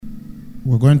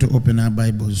We're going to open our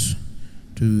Bibles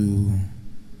to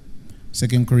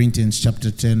 2 Corinthians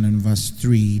chapter 10 and verse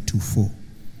 3 to 4.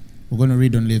 We're going to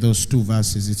read only those two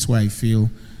verses. It's why I feel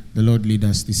the Lord lead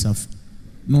us this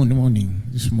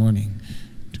morning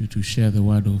to share the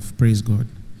word of praise God.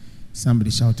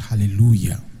 Somebody shout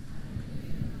hallelujah.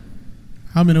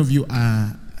 How many of you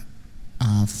are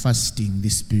fasting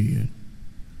this period?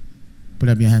 Put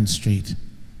up your hands straight.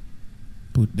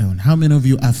 Put down. How many of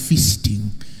you are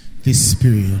feasting this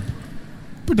period?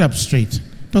 Put up straight.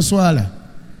 Toswala.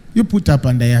 You put up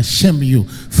and I shame you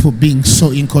for being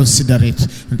so inconsiderate.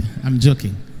 I'm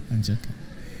joking.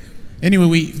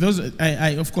 Anyway,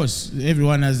 of course,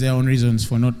 everyone has their own reasons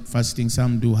for not fasting.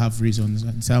 Some do have reasons,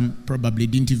 and some probably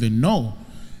didn't even know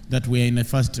that we're in a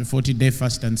 40-day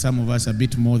fast, and some of us a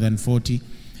bit more than 40.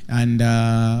 And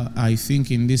I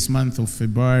think in this month of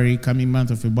February, coming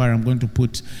month of February, I'm going to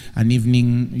put an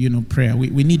evening, prayer. We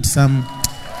need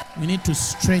to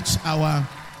stretch our.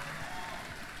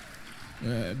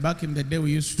 Back in the day,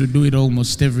 we used to do it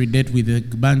almost every day with a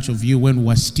bunch of you when we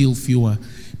were still fewer.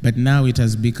 But now it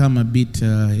has become a bit,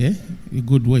 a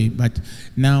good way. But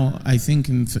now I think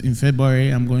in February,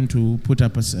 I'm going to put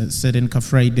up a certain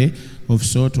Friday of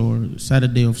sort or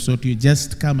Saturday of sort. You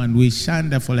just come and we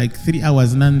shanda for like 3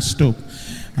 hours non-stop.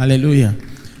 Hallelujah.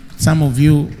 Some of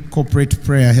you, corporate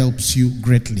prayer helps you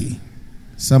greatly.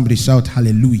 Somebody shout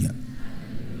hallelujah.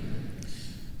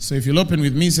 So if you'll open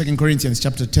with me, 2 Corinthians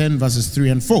chapter 10, verses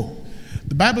 3 and 4.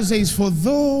 The Bible says, for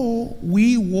though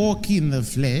we walk in the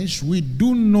flesh, we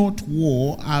do not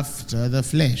war after the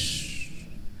flesh.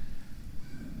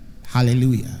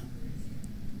 Hallelujah.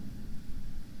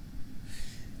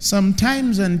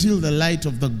 Sometimes until the light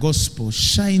of the gospel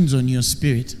shines on your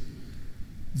spirit,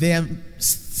 there are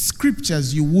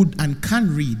scriptures you would and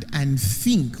can read and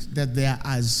think that they are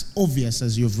as obvious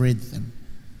as you've read them.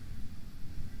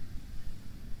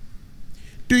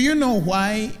 Do you know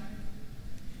why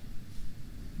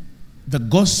the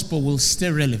gospel will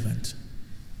stay relevant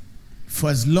for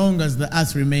as long as the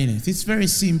earth remaineth? It's very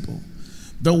simple.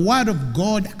 The word of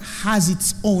God has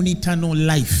its own eternal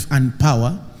life and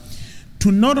power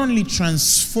to not only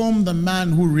transform the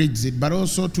man who reads it, but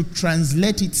also to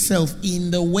translate itself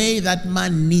in the way that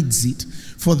man needs it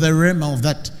for the realm of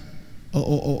that,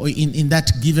 or in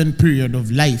that given period of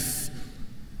life.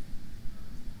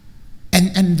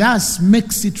 And thus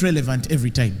makes it relevant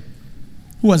every time.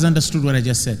 Who has understood what I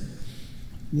just said?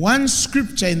 One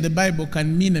scripture in the Bible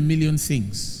can mean a million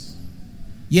things,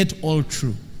 yet all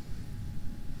true.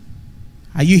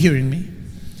 Are you hearing me?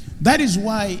 That is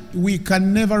why we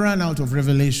can never run out of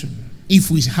revelation if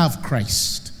we have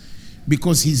Christ,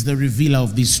 because he's the revealer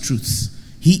of these truths.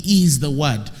 He is the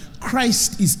word.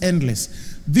 Christ is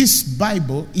endless. This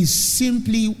Bible is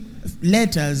simply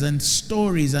letters and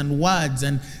stories and words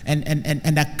and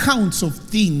accounts of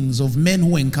things of men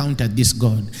who encountered this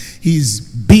God. He's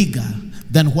bigger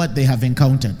than what they have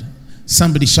encountered.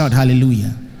 Somebody shout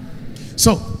hallelujah.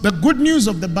 So the good news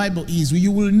of the Bible is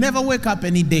you will never wake up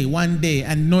one day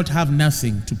and not have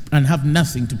nothing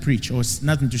to preach or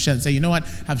nothing to share and say, you know what,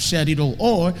 I've shared it all,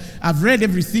 or I've read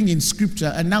everything in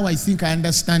scripture and now I think I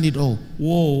understand it all.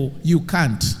 Whoa, you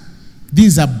can't.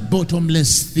 These are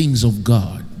bottomless things of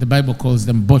God. The Bible calls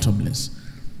them bottomless.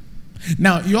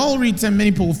 Now, you all read, and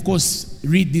many people, of course,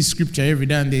 read this scripture every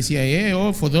day and they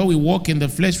say, for though we walk in the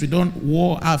flesh, we don't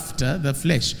war after the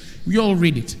flesh. We all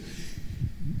read it.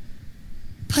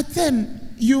 But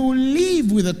then you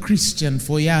live with a Christian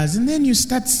for years and then you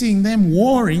start seeing them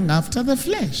warring after the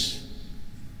flesh.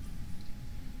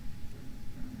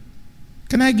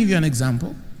 Can I give you an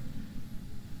example?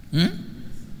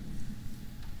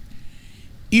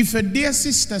 If a dear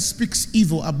sister speaks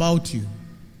evil about you,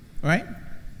 right?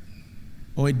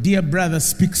 Or a dear brother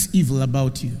speaks evil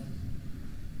about you,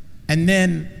 and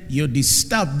then you're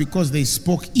disturbed because they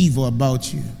spoke evil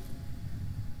about you,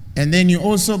 and then you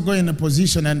also go in a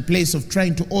position and place of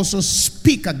trying to also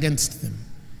speak against them,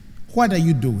 what are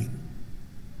you doing?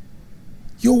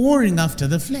 You're warring after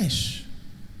the flesh.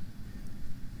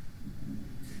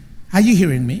 Are you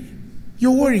hearing me?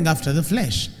 You're warring after the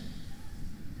flesh.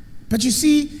 But you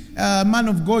see, man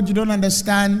of God, you don't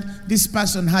understand. This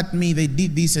person hurt me. They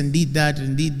did this and did that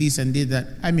and did this and did that.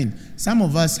 I mean, some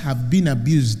of us have been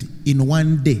abused in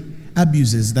one day.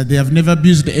 Abuses that they have never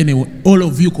abused anyone. All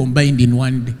of you combined in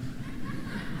one day.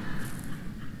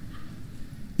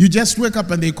 You just wake up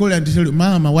and they call you and tell you,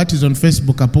 Mama, what is on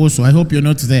Facebook, Apostle? I hope you're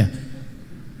not there.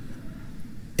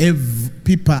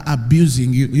 People are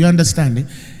abusing you. You understand it?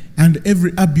 And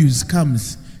every abuse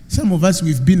comes. Some of us,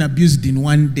 we've been abused in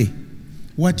one day.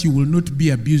 What you will not be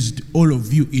abused, all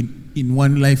of you, in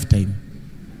one lifetime.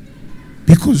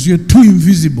 Because you're too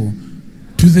invisible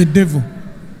to the devil.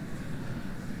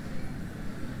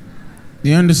 Do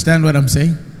you understand what I'm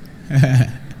saying?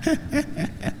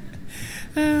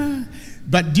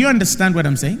 But do you understand what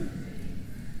I'm saying?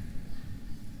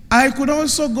 I could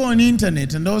also go on the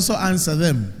internet and also answer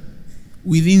them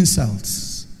with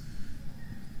insults.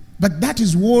 But that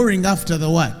is warring after the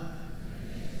what?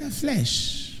 The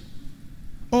flesh.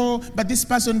 Oh, but this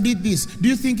person did this. Do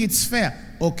you think it's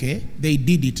fair? Okay, they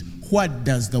did it. What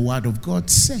does the word of God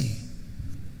say?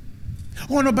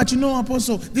 Oh no, but you know,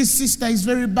 Apostle, this sister is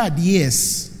very bad.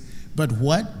 Yes. But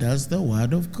what does the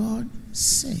word of God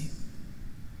say?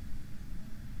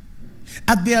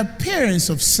 At the appearance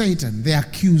of Satan, the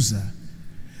accuser,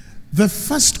 the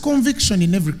first conviction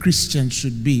in every Christian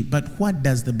should be, but what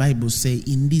does the Bible say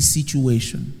in this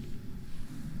situation?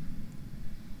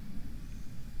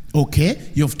 Okay,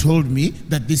 you've told me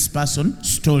that this person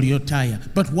stole your tire,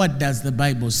 but what does the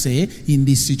Bible say in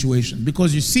this situation?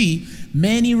 Because you see,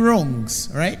 many wrongs,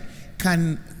 right,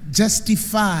 can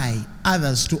justify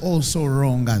others to also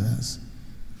wrong others.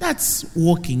 That's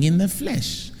walking in the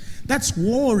flesh. That's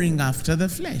warring after the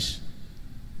flesh.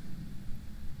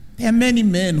 There are many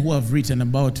men who have written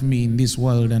about me in this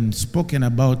world and spoken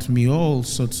about me, all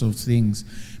sorts of things.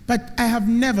 But I have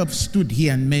never stood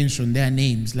here and mentioned their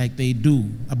names like they do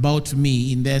about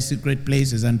me in their secret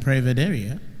places and private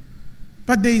area.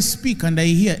 But they speak and I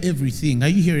hear everything. Are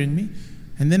you hearing me?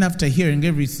 And then after hearing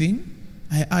everything,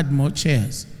 I add more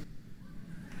chairs.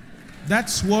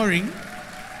 That's warring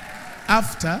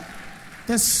after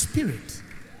the spirit.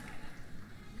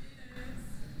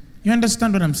 You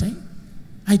understand what I'm saying?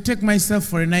 I take myself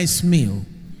for a nice meal.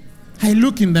 I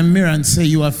look in the mirror and say,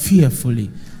 you are fearfully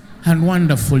and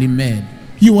wonderfully made.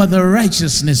 You are the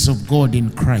righteousness of God in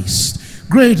Christ.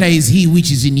 Greater is he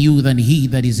which is in you than he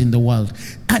that is in the world.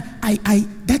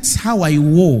 That's how I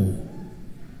war.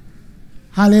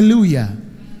 Hallelujah.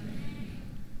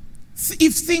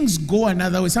 If things go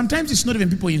another way, sometimes it's not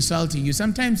even people insulting you.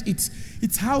 Sometimes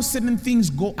it's how certain things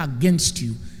go against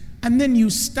you. And then you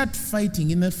start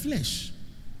fighting in the flesh.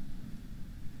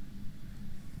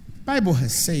 The Bible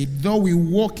has said, though we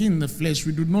walk in the flesh,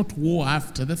 we do not war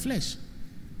after the flesh.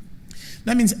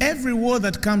 That means every word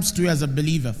that comes to you as a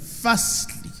believer,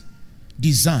 firstly,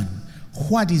 discern,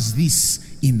 what is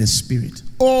this in the spirit?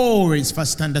 Always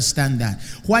first understand that.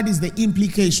 What is the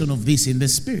implication of this in the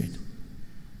spirit?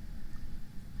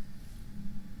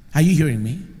 Are you hearing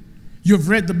me? You've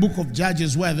read the book of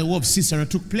Judges where the war of Sisera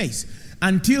took place.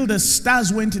 Until the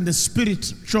stars went in the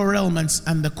spiritual realm and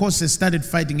the courses started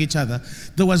fighting each other,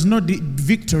 there was no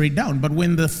victory down. But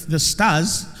when the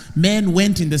stars, men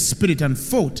went in the spirit and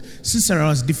fought, Sisera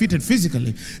was defeated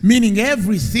physically. Meaning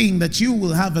everything that you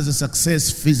will have as a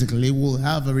success physically will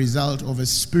have a result of a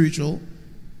spiritual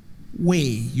way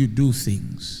you do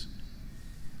things.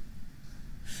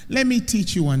 Let me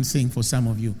teach you one thing for some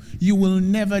of you. You will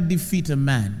never defeat a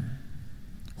man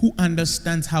who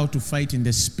understands how to fight in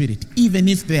the spirit, even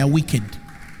if they are wicked.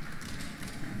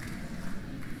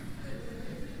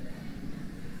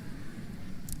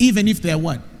 Even if they are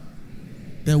what?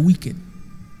 They're wicked.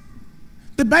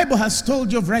 The Bible has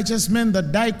told you of righteous men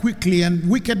that die quickly and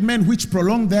wicked men which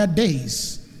prolong their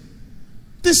days.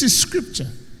 This is scripture.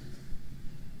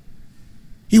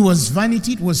 It was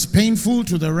vanity, it was painful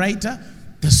to the writer.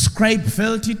 The scribe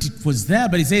felt it, it was there,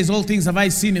 but he says, all things have I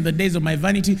seen in the days of my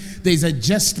vanity. There is a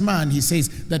just man, he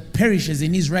says, that perishes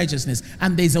in his righteousness,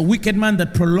 and there is a wicked man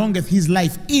that prolongeth his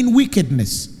life in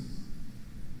wickedness.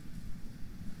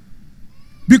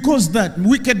 Because that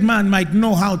wicked man might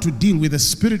know how to deal with the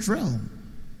spirit realm.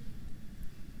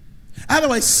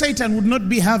 Otherwise, Satan would not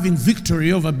be having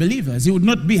victory over believers. He would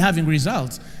not be having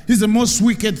results. He's the most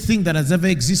wicked thing that has ever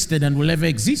existed and will ever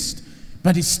exist,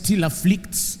 but he still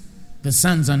afflicts the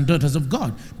sons and daughters of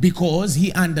God, because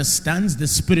he understands the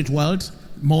spirit world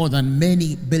more than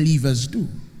many believers do.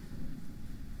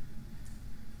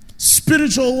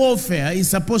 Spiritual warfare is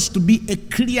supposed to be a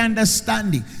clear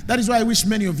understanding. That is why I wish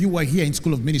many of you were here in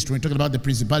School of Ministry. We're talking about the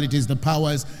principalities, the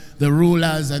powers, the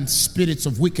rulers, and spirits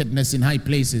of wickedness in high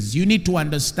places. You need to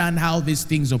understand how these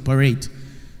things operate.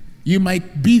 You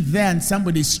might be there and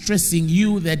somebody is stressing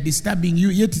you, they're disturbing you,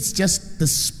 yet it's just the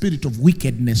spirit of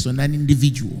wickedness on an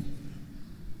individual.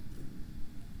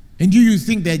 And you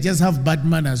think they just have bad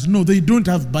manners. No, they don't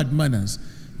have bad manners.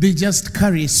 They just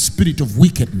carry a spirit of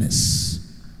wickedness.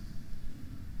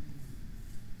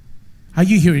 Are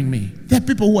you hearing me? There are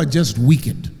people who are just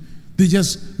wicked. They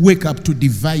just wake up to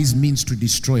devise means to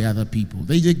destroy other people.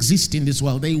 They exist in this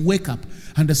world. They wake up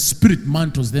and the spirit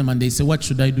mantles them and they say, what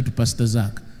should I do to Pastor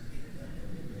Zach?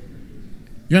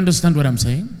 You understand what I'm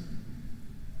saying?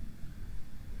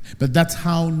 But that's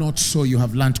how not so you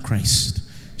have learned Christ.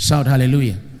 Shout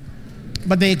hallelujah.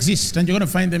 But they exist, and you're going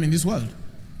to find them in this world.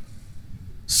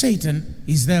 Satan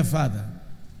is their father.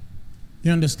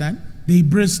 You understand? They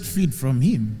breastfeed from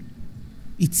him.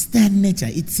 It's their nature.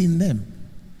 It's in them.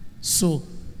 So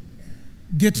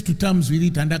get to terms with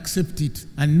it and accept it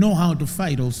and know how to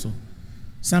fight also.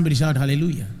 Somebody shout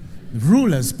hallelujah.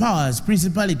 Rulers, powers,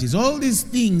 principalities, all these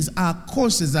things are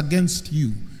causes against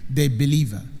you, the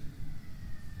believer.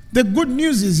 The good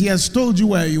news is he has told you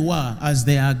where you are as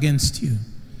they are against you.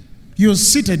 You're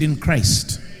seated in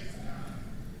Christ.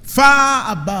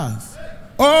 Far above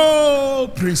all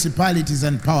principalities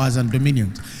and powers and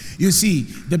dominions. You see,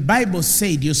 the Bible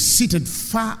said you're seated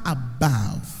far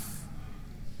above.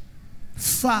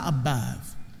 Far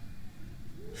above.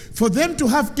 For them to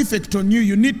have effect on you,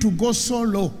 you need to go so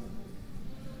low.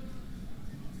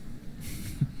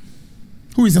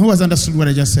 Who has understood what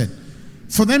I just said?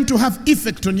 For them to have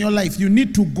effect on your life, you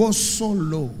need to go so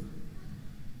low.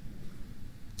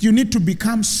 You need to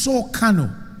become so carnal.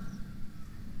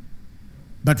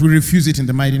 But we refuse it in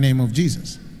the mighty name of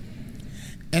Jesus.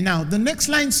 And now the next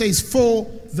line says, for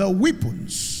the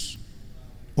weapons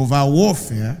of our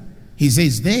warfare, he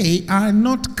says, they are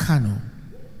not carnal.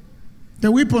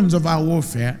 The weapons of our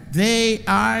warfare, they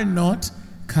are not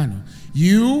carnal.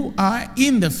 You are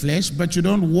in the flesh, but you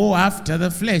don't war after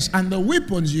the flesh. And the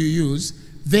weapons you use,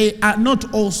 they are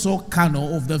not also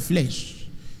carnal of the flesh.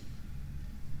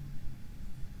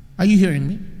 Are you hearing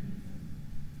me?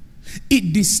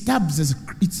 It disturbs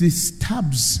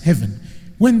heaven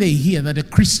when they hear that a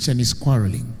Christian is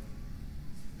quarreling.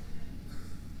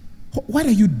 What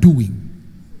are you doing?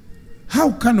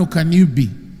 How carnal can you be?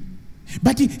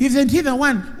 But isn't he the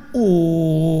one?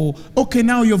 Oh, okay,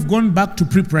 now you've gone back to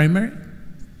pre-primary.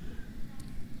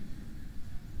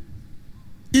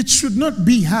 It should not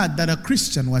be heard that a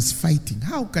Christian was fighting.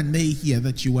 How can they hear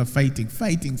that you were fighting?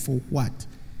 Fighting for what?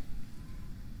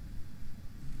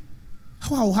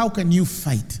 How can you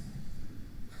fight?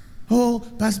 Oh,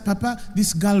 Pastor Papa,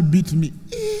 this girl beat me.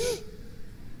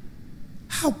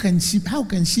 How can she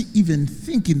even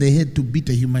think in the head to beat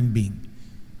a human being?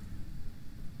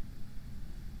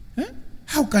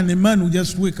 How can a man who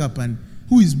just wake up and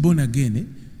who is born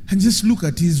again and just look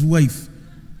at his wife,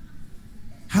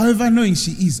 however annoying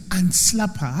she is, and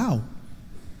slap her? How?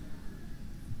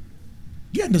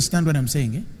 Do you understand what I'm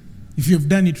saying? If you've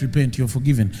done it, repent, you're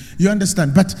forgiven. You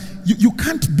understand? But you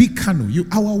can't be carnal.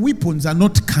 Our weapons are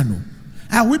not carnal.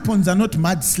 Our weapons are not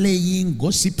mud-slaying,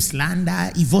 gossip,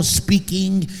 slander, evil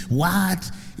speaking,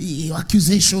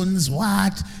 accusations,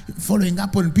 following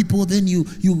up on people, then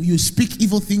you speak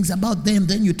evil things about them,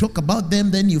 then you talk about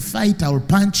them, then you fight or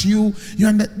punch you.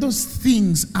 Those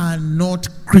things are not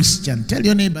Christian. Tell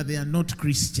your neighbor they are not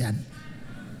Christian.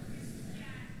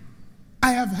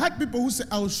 I have had people who say,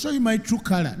 I'll show you my true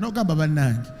color.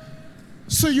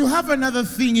 So you have another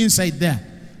thing inside there.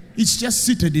 It's just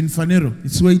seated in Fanero.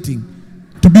 It's waiting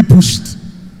to be pushed.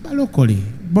 But locally,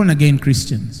 born again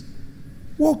Christians,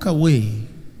 walk away.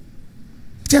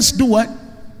 Just do what?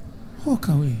 Walk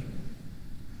away.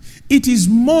 It is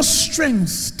more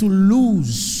strength to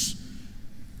lose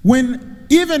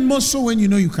even more so when you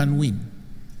know you can win.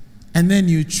 And then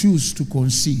you choose to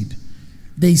concede.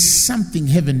 There is something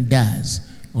heaven does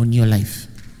on your life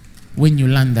when you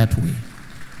learn that way.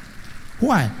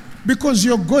 Why? Because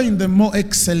you're going the more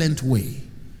excellent way.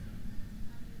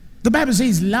 The Bible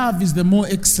says love is the more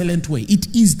excellent way.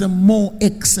 It is the more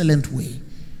excellent way.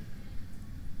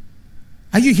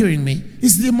 Are you hearing me?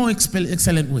 It's the more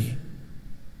excellent way.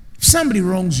 If somebody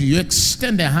wrongs you, you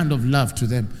extend a hand of love to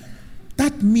them.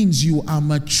 That means you are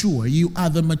mature. You are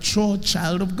the mature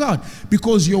child of God.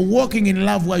 Because you're walking in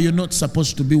love where you're not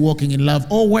supposed to be walking in love,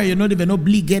 or where you're not even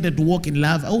obligated to walk in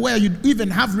love, or where you even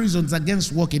have reasons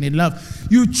against walking in love.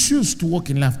 You choose to walk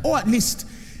in love. Or at least,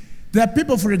 there are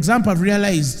people, for example, I've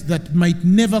realized that might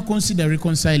never consider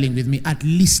reconciling with me. At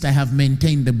least I have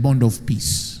maintained the bond of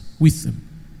peace with them.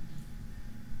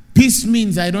 Peace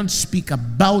means I don't speak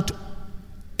about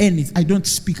anything. I don't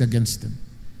speak against them.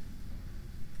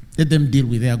 Let them deal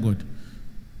with their God.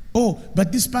 Oh,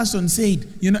 but this person said,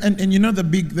 and you know the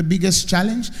biggest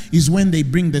challenge is when they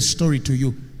bring the story to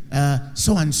you.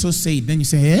 So and so said. Then you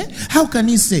say, how can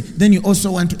he say? Then you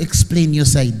also want to explain your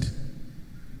side.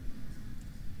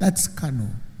 That's carnal.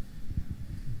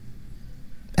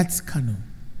 That's carnal.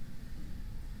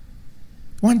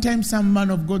 One time some man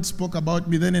of God spoke about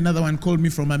me, then another one called me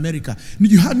from America.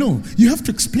 You have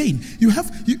to explain.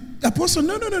 Apostle,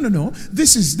 no.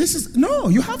 This is, no,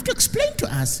 you have to explain to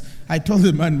us. I told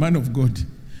the man of God,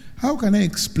 how can I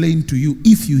explain to you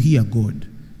if you hear God?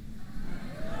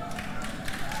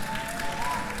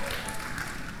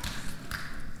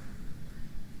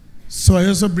 So I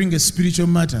also bring a spiritual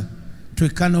matter to a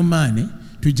carnal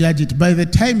man to judge it. By the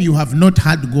time you have not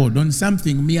had God on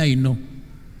something, me I know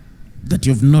that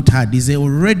you've not had is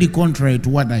already contrary to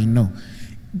what I know.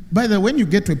 By the way, when you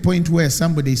get to a point where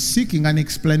somebody is seeking an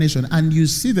explanation and you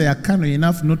see they are carnal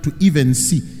enough not to even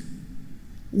see,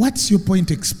 what's your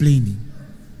point explaining?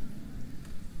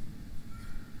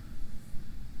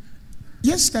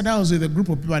 Yesterday I was with a group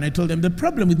of people and I told them the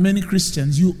problem with many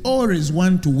Christians, you always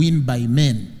want to win by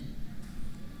men.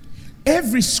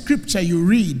 Every scripture you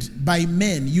read by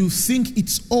men, you think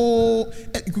it's all,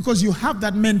 because you have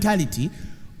that mentality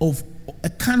of a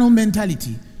carnal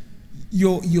mentality.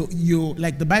 You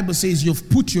like the Bible says, you've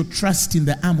put your trust in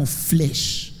the arm of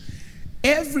flesh.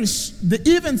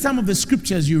 Even some of the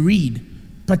scriptures you read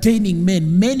pertaining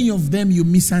men, many of them you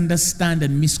misunderstand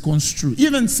and misconstrue.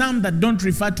 Even some that don't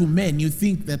refer to men, you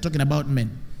think they're talking about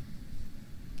men.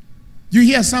 You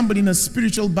hear somebody in a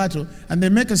spiritual battle and they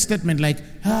make a statement like,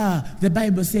 the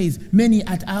Bible says many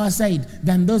at our side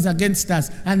than those against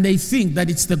us, and they think that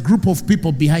it's the group of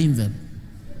people behind them.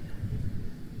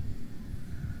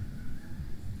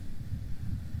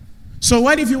 So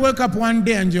what if you wake up one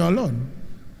day and you're alone?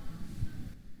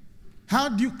 How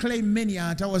do you claim many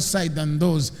are at our side than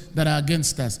those that are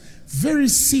against us? Very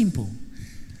simple.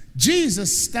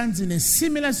 Jesus stands in a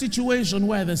similar situation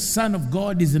where the Son of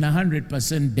God is in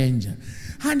 100% danger.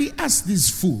 And he asked these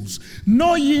fools,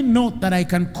 know ye not that I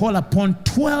can call upon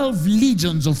 12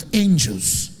 legions of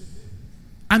angels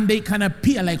and they can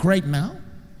appear like right now?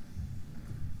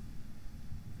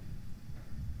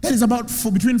 That is about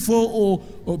between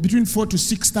 4 to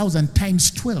 6,000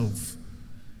 times 12.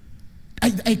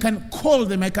 I can call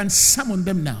them, I can summon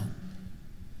them now.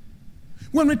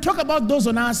 When we talk about those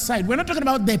on our side, we're not talking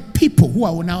about the people who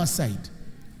are on our side.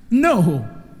 No.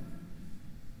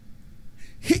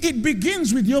 It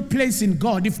begins with your place in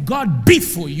God. If God be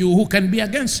for you, who can be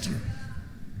against you?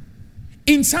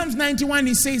 In Psalms 91,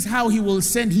 he says how he will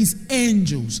send his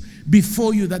angels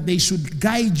before you that they should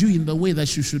guide you in the way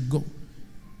that you should go.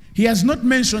 He has not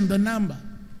mentioned the number.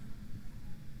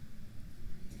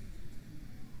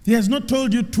 He has not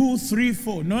told you 2, 3,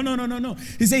 4. No.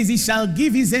 He says he shall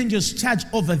give his angels charge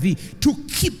over thee to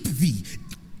keep thee.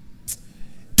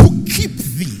 To keep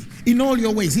thee in all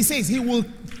your ways. He says he will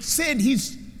send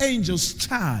his angels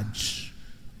charge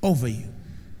over you.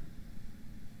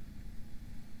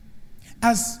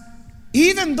 As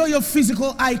even though your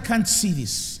physical eye can't see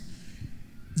this,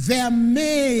 there are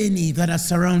many that are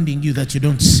surrounding you that you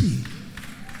don't see.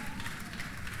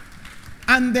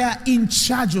 And they are in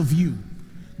charge of you.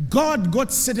 God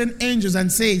got certain angels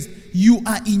and says, you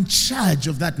are in charge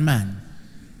of that man.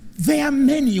 There are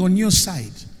many on your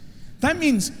side. That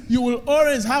means you will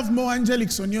always have more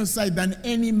angelics on your side than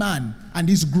any man and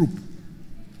his group.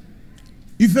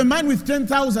 If a man with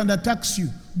 10,000 attacks you,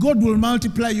 God will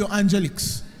multiply your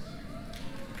angelics.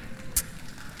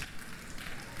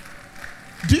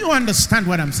 Do you understand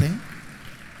what I'm saying?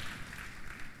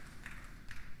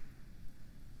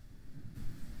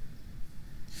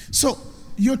 So,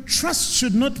 your trust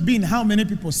should not be in how many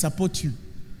people support you.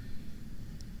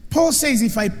 Paul says,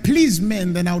 if I please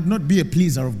men, then I would not be a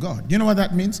pleaser of God. You know what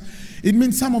that means? It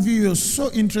means some of you are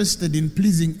so interested in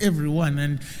pleasing everyone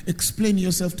and explaining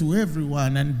yourself to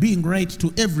everyone and being right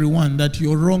to everyone that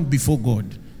you're wrong before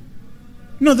God.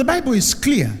 No, the Bible is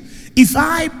clear. If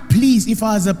I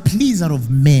was a pleaser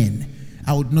of men,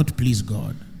 I would not please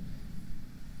God.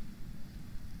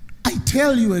 I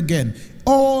tell you again,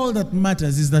 all that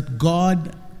matters is that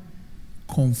God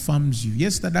confirms you.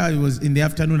 Yesterday I was in the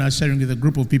afternoon, I was sharing with a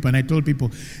group of people and I told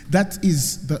people that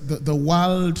is the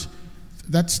world,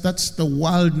 that's the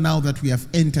world now that we have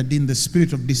entered in. The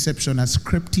spirit of deception has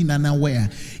crept in unaware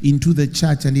into the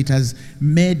church and it has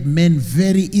made men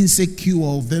very insecure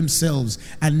of themselves.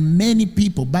 And many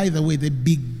people, by the way, the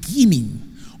beginning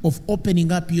of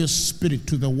opening up your spirit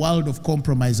to the world of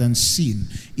compromise and sin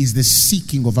is the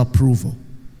seeking of approval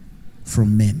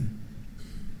from men.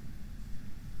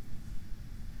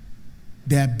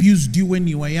 They abused you when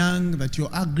you were young, that you're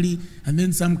ugly, and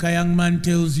then some young man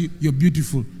tells you you're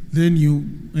beautiful. Then you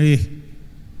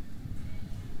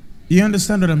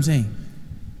understand what I'm saying?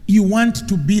 You want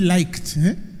to be liked.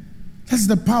 That's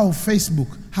the power of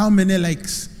Facebook. How many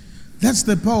likes? That's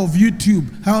the power of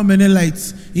YouTube. How many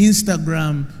likes?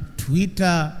 Instagram,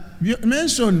 Twitter.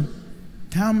 Mention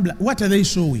Tumblr. What are they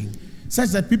showing? Such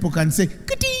that people can say,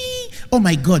 oh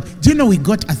my God, do you know we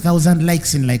got 1,000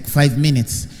 likes in like 5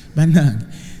 minutes? But no.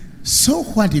 So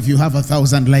what if you have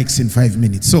 1,000 likes in 5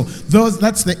 minutes? So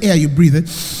that's the air you breathe.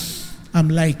 I'm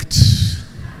liked.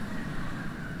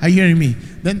 Are you hearing me?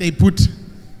 Then they put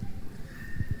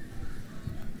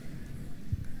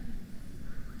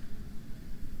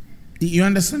You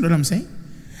understand what I'm saying?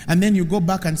 And then you go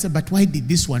back and say, but why did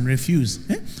this one refuse?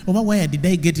 Or why did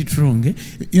I get it wrong?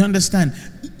 You understand?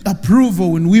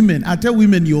 Approval in women. I tell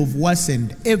women you've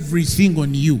worsened. Everything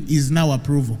on you is now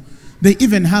approval. They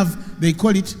even have, they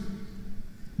call it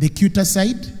the cuter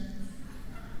side.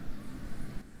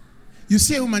 You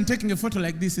see a woman taking a photo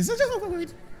like this. They say,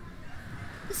 wait.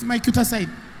 This is my cuter side.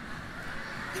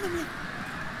 And I'm like,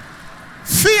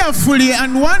 fearfully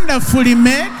and wonderfully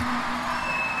made.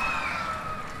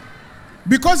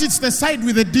 Because it's the side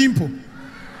with a dimple.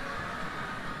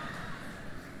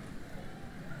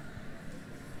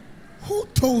 Who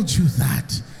told you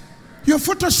that? You're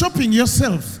photoshopping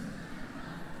yourself.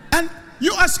 And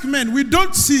you ask men, we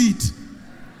don't see it.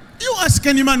 You ask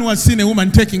any man who has seen a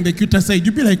woman taking the cuter side,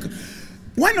 you'd be like,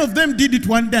 one of them did it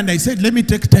one day and I said, let me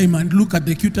take time and look at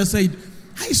the cuter side.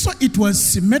 I saw it was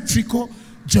symmetrical,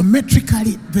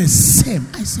 geometrically the same.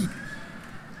 I said,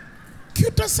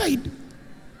 cuter side.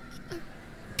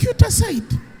 Cuter side.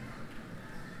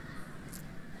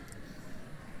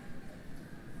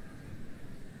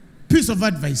 Piece of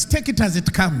advice. Take it as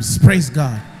it comes. Praise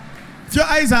God. If your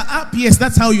eyes are up, yes,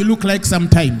 that's how you look like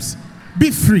sometimes.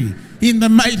 Be free in the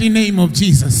mighty name of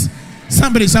Jesus.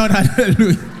 Somebody shout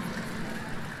hallelujah.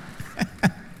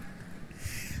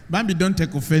 Bambi, don't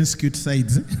take offense, cute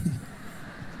sides.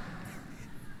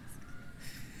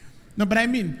 No, but I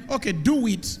mean, okay, do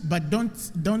it, but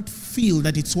don't feel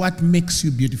that it's what makes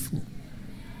you beautiful.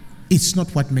 It's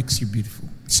not what makes you beautiful.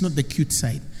 It's not the cute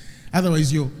side.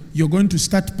 Otherwise, you're going to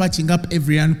start patching up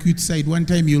every uncute side. One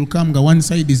time you'll come, one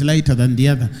side is lighter than the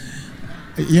other.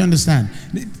 You understand?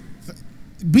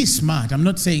 Be smart. I'm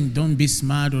not saying don't be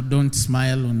smart or don't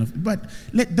smile, but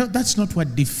that's not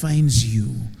what defines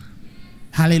you.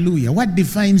 Hallelujah. What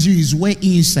defines you is way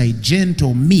inside,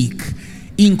 gentle, meek,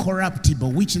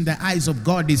 incorruptible, which in the eyes of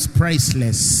God is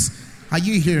priceless. Are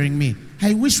you hearing me?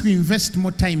 I wish we invest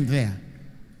more time there.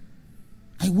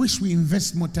 I wish we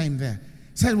invest more time there.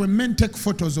 So when men take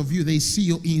photos of you, they see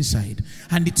your inside.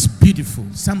 And it's beautiful.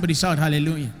 Somebody shout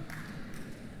hallelujah.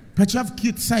 But you have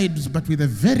cute sides, but with a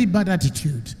very bad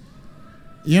attitude.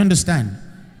 You understand?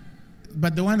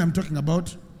 But the one I'm talking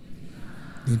about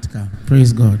didn't come.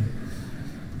 Praise God.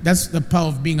 That's the power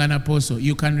of being an apostle.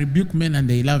 You can rebuke men and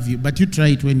they love you, but you try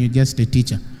it when you're just a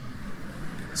teacher.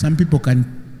 Some people can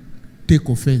take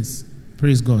offense.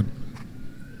 Praise God.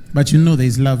 But you know there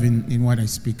is love in what I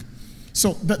speak.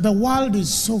 So the world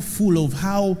is so full of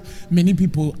how many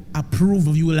people approve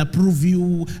of you, will approve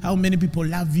you, how many people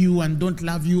love you and don't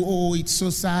love you. Oh, it's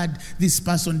so sad. This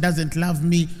person doesn't love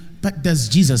me. But does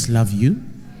Jesus love you?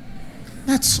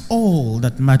 That's all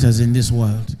that matters in this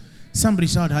world. Somebody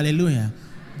shout hallelujah.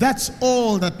 That's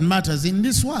all that matters in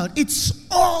this world. It's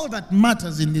all that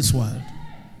matters in this world.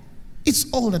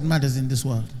 It's all that matters in this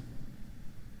world.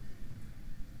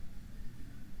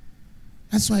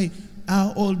 That's why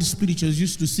our old spirituals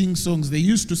used to sing songs. They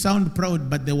used to sound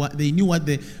proud, but they knew what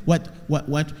they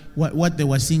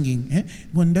were singing.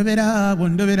 Bondavera,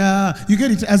 bondavera. You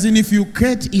get it? As in if you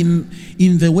get in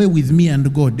the way with me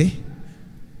and God.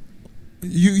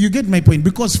 You get my point?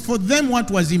 Because for them what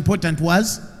was important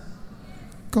was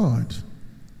God.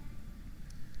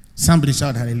 Somebody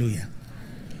shout hallelujah.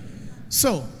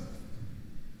 So,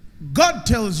 God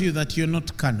tells you that you're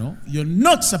not carnal. You're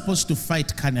not supposed to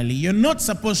fight carnally. You're not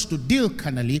supposed to deal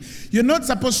carnally. You're not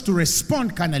supposed to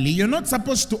respond carnally. You're not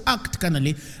supposed to act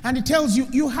carnally. And He tells you,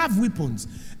 you have weapons.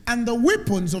 And the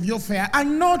weapons of your warfare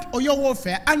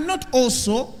are not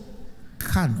also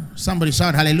carnal. Somebody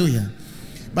shout hallelujah.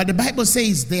 But the Bible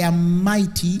says they are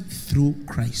mighty through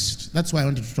Christ. That's why I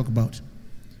wanted to talk about.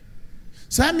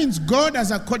 So that means God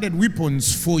has accorded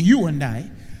weapons for you and I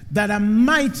that are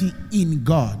mighty in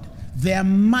God. They are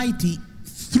mighty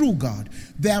through God.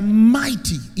 They are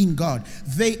mighty in God.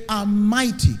 They are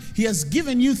mighty. He has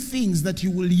given you things that you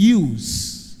will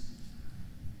use.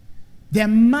 They are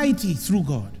mighty through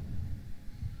God.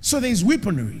 So there is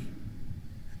weaponry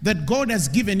that God has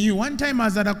given you. One time I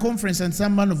was at a conference and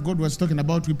some man of God was talking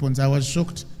about weapons. I was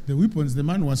shocked. The weapons the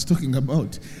man was talking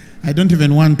about. I don't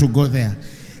even want to go there.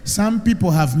 Some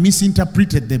people have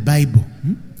misinterpreted the Bible.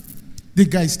 The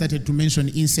guy started to mention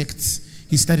insects.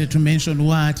 He started to mention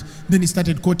what? Then he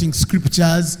started quoting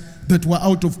scriptures that were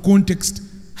out of context.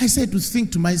 I said to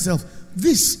think to myself,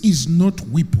 this is not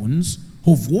weapons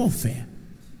of warfare.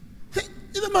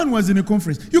 The man was in a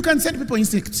conference. You can send people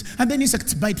insects, and then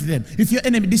insects bite them. If your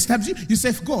enemy disturbs you, you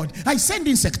say, God, I send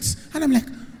insects. And I'm like,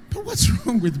 but what's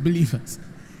wrong with believers?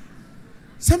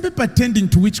 Some people are tending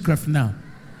to witchcraft now.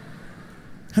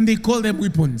 And they call them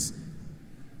weapons.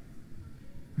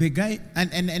 The guy,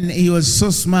 and he was so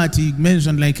smart, he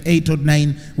mentioned like 8 or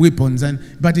 9 weapons,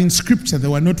 but in scripture there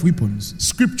were not weapons.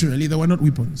 Scripturally, there were not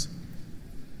weapons.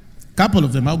 Couple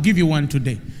of them. I'll give you one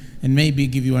today, and maybe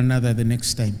give you another the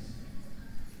next time.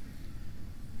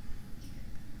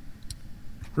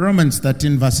 Romans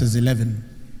 13 verses 11.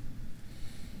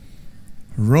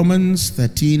 Romans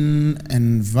 13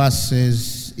 and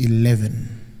verses 11.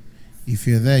 If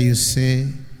you're there, you say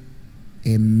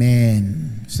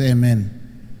amen. Say amen.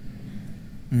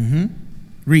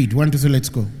 Read. 1, 2, 3, let's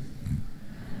go.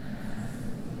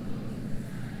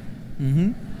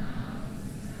 And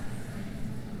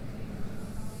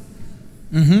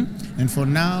for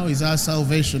now is our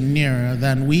salvation nearer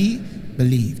than we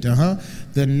believed.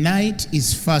 The night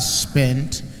is fast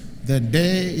spent, the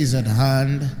day is at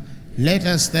hand. Let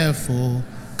us therefore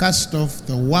cast off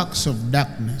the works of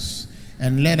darkness,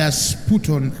 and let us put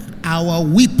on our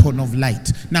weapon of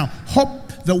light. Now,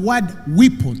 the word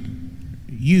weapon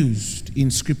used in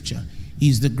scripture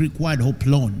is the Greek word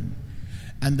hoplon.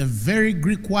 And the very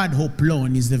Greek word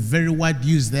hoplon is the very word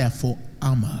used there for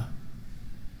armor.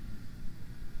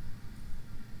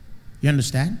 You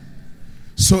understand?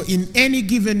 So in any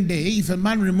given day, if a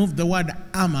man removed the word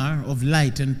armor of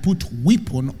light and put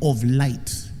weapon of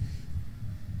light,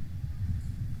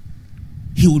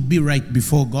 he would be right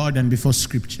before God and before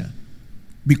scripture.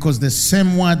 Because the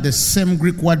same word, the same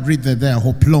Greek word read there,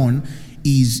 hoplon,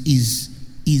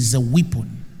 is a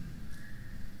weapon.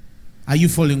 Are you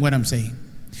following what I'm saying?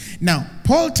 Now,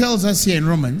 Paul tells us here in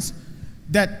Romans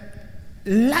that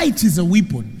light is a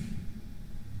weapon.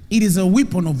 It is a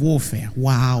weapon of warfare.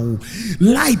 Wow.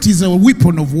 Light is a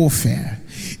weapon of warfare.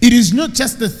 It is not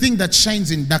just the thing that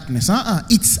shines in darkness.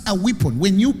 It's a weapon.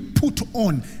 When you put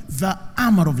on the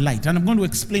armor of light, and I'm going to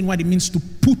explain what it means to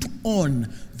put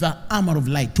on the armor of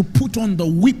light, to put on the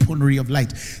weaponry of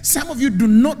light. Some of you do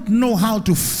not know how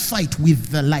to fight with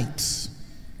the light.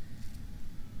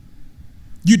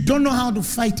 You don't know how to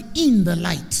fight in the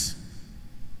light.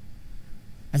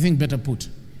 I think better put.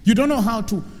 You don't know how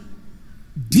to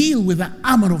deal with the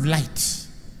armor of light.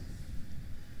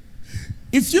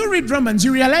 If you read Romans,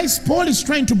 you realize Paul is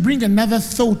trying to bring another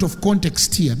thought of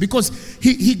context here, because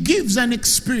he gives an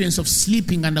experience of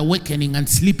sleeping and awakening and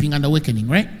sleeping and awakening,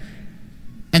 right?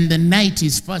 And the night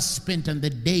is fast spent and the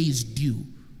day is due.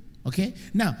 Okay?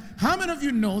 Now, how many of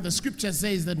you know the scripture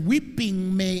says that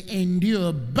weeping may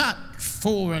endure but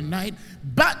for a night,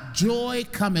 but joy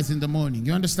cometh in the morning?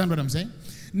 You understand what I'm saying?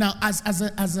 Now, as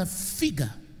a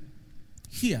figure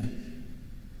here,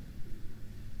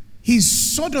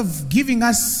 he's sort of giving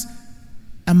us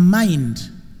a mind,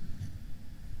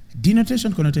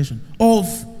 denotation, connotation,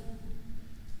 of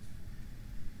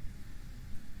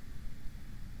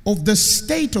the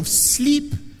state of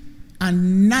sleep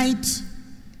and night,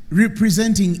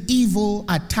 representing evil,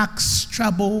 attacks,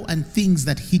 trouble, and things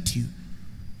that hit you,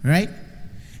 right?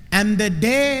 And the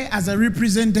day as a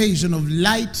representation of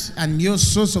light and your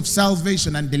source of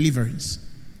salvation and deliverance.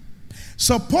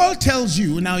 So Paul tells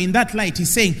you, now in that light, he's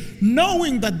saying,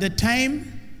 knowing that the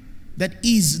time that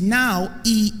is now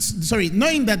is,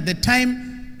 knowing that the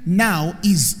time now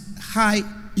is high,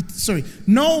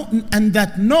 knowing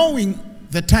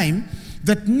the time,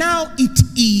 that now it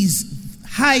is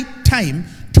high time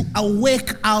to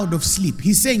awake out of sleep.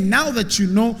 He's saying now that you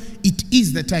know it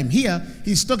is the time. Here,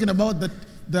 he's talking about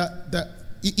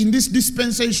in this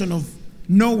dispensation of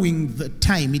knowing the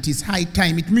time, it is high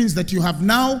time. It means that you have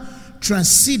now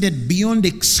transcended beyond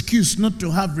excuse not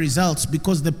to have results,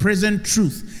 because the present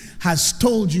truth has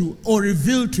told you or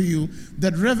revealed to you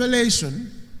that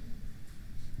revelation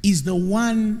is the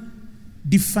one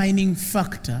defining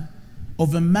factor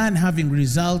of a man having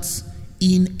results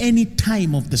in any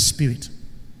time of the Spirit.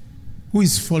 Who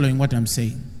is following what I'm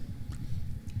saying?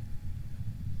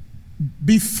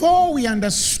 Before we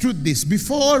understood this,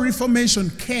 before Reformation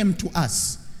came to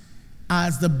us,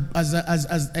 as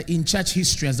in church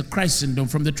history, as the Christendom,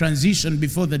 from the transition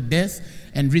before the death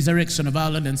and resurrection of our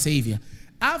Lord and Savior,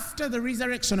 after the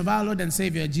resurrection of our Lord and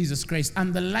Savior Jesus Christ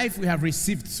and the life we have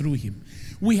received through him,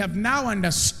 we have now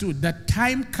understood that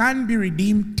time can be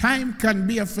redeemed, time can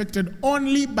be affected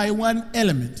only by one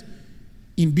element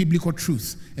in biblical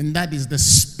truth, and that is the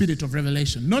spirit of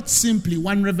revelation. Not simply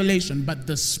one revelation, but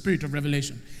the spirit of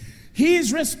revelation.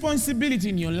 His responsibility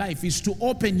in your life is to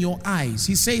open your eyes.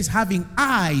 He says, having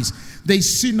eyes, they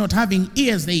see not, having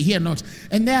ears, they hear not,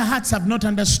 and their hearts have not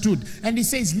understood. And he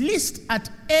says, lest at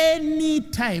any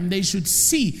time they should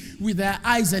see with their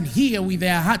eyes and hear with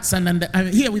their hearts and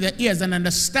hear with their ears and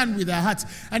understand with their hearts.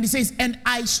 And he says,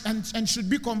 and should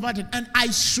be converted, and I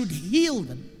should heal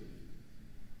them.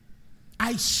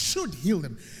 I should heal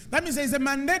them. That means there's a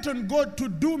mandate on God to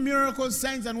do miracles,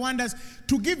 signs, and wonders,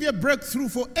 to give you a breakthrough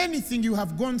for anything you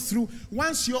have gone through.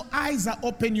 Once your eyes are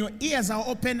open, your ears are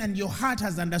open, and your heart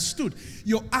has understood.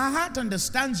 Your heart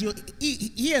understands, your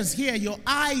ears hear, your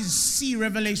eyes see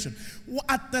revelation.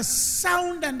 At the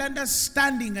sound and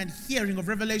understanding and hearing of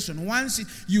revelation, once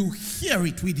you hear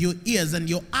it with your ears and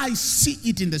your eyes see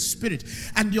it in the spirit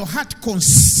and your heart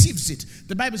conceives it,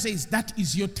 the Bible says that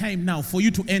is your time now for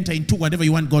you to enter into whatever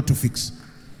you want God to fix.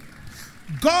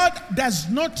 God does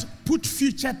not put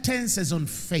future tenses on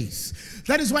faith.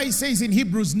 That is why he says in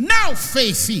Hebrews, now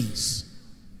faith is.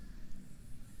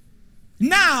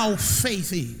 Now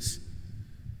faith is.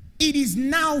 It is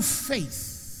now faith.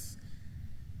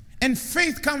 And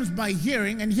faith comes by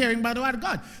hearing, and hearing by the word of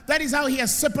God. That is how he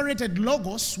has separated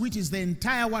Logos, which is the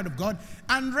entire word of God,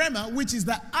 and Rhema, which is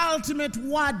the ultimate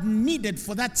word needed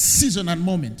for that season and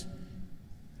moment.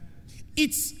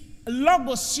 It's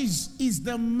Logos is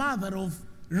the mother of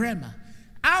Rhema.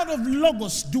 Out of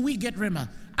Logos do we get Rhema.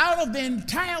 Out of the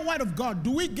entire word of God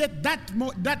do we get that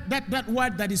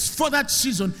word that is for that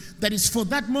season, that is for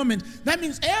that moment. That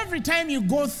means every time you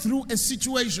go through a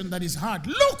situation that is hard,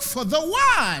 look for the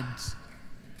word.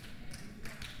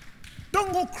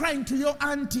 Don't go crying to your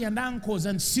auntie and uncles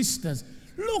and sisters.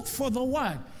 Look for the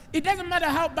word. It doesn't matter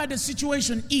how bad the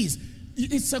situation is.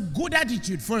 It's a good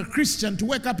attitude for a Christian to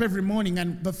wake up every morning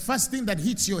and the first thing that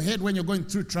hits your head when you're going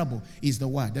through trouble is the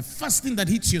word. The first thing that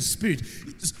hits your spirit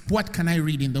is, what can I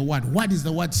read in the word? What is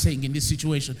the word saying in this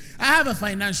situation? I have a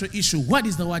financial issue. What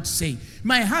is the word saying?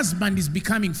 My husband is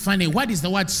becoming funny. What is the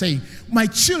word saying? My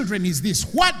children is this.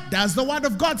 What does the word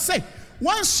of God say?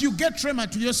 Once you get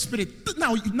Rhema to your spirit,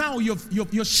 now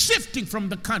you're shifting from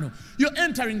the carnal. You're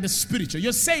entering the spiritual.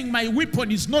 You're saying my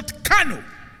weapon is not carnal.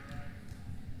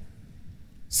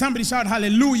 Somebody shout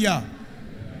hallelujah.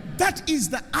 That is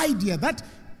the idea. That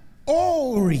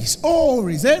always,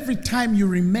 every time you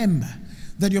remember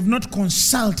that you have not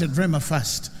consulted Rhema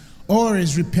first,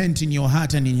 always repent in your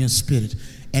heart and in your spirit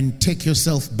and take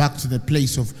yourself back to the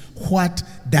place of what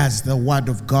does the word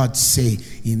of God say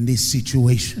in this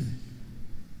situation?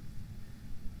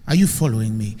 Are you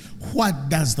following me? What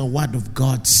does the word of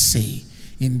God say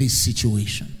in this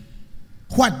situation?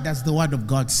 What does the word of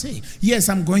God say? Yes,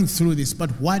 I'm going through this, but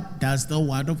what does the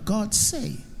word of God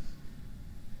say?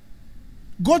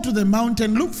 Go to the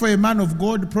mountain, look for a man of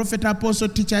God, prophet, apostle,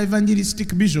 teacher,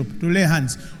 evangelistic bishop to lay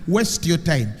hands. Waste your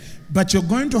time. But you're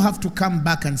going to have to come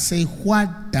back and say,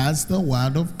 what does the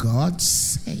word of God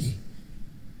say?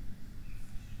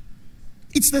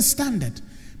 It's the standard.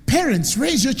 Parents,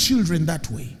 raise your children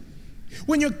that way.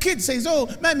 When your kid says, oh,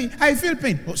 mommy, I feel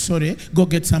pain. Oh, sorry, go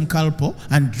get some Calpol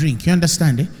and drink. You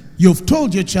understand? Eh? You've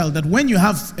told your child that when you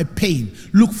have a pain,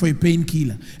 look for a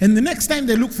painkiller. And the next time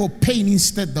they look for pain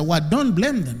instead the word, don't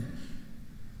blame them.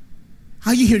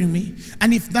 Are you hearing me?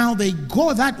 And if now they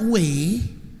go that way,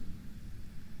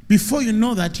 before you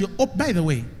know that, you're up. By the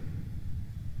way,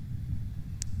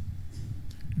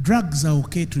 drugs are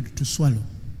okay to swallow.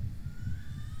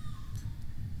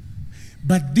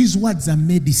 But these words are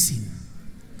medicine.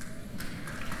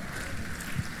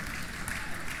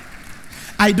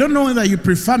 I don't know whether you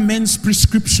prefer men's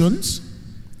prescriptions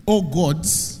or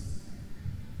God's,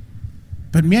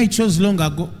 but me, I chose long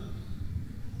ago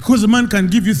because a man can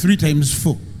give you 3 times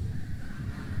 4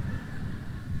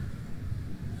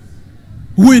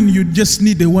 when you just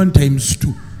need a 1 times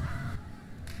 2.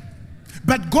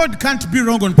 But God can't be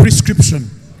wrong on prescription.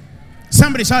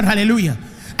 Somebody shout hallelujah.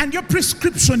 And your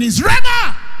prescription is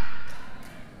Rhema.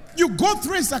 You go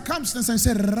through a circumstance and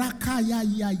say, Rakaya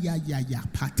ya ya ya ya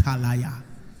patalaya.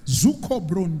 Zuko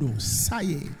brondo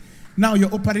saye. Now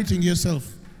you're operating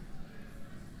yourself.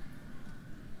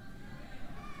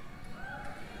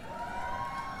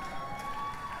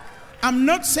 I'm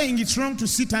not saying it's wrong to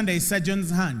sit under a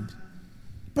surgeon's hand.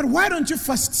 But why don't you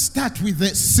first start with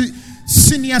the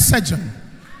senior surgeon?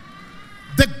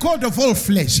 The God of all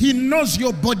flesh. He knows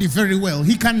your body very well.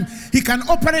 He can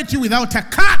operate you without a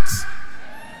cut.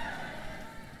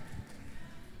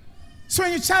 So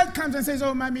when your child comes and says,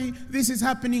 oh, mommy, this is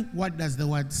happening, what does the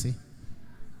word say?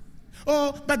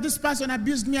 Oh, but this person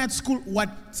abused me at school. What?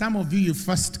 Some of you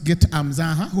first get Hamza.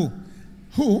 Huh?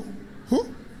 Who?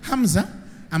 Hamza?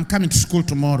 I'm coming to school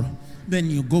tomorrow. Then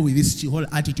you go with this whole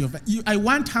attitude of, I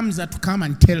want Hamza to come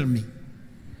and tell me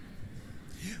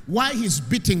why he's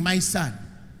beating my son.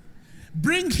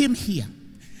 Bring him here.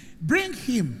 Bring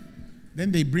him.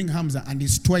 Then they bring Hamza and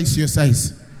he's twice your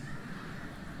size.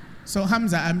 So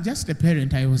Hamza, I'm just a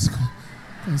parent. I was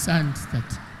concerned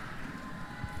that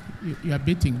you are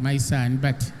beating my son,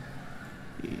 but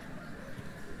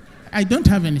I don't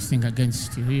have anything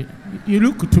against you. You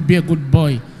look to be a good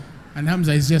boy. And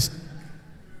Hamza is just...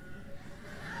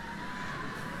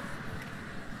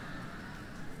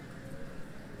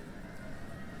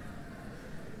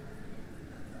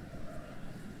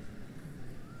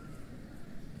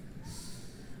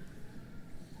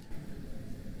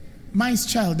 My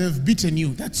child, they've beaten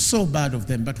you. That's so bad of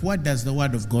them. But what does the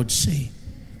word of God say?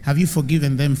 Have you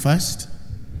forgiven them first?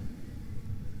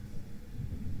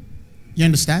 You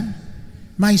understand?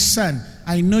 My son,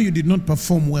 I know you did not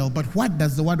perform well, but what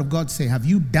does the word of God say? Have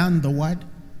you done the word?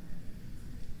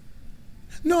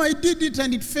 No, I did it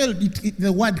and it failed.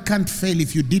 The word can't fail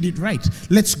if you did it right.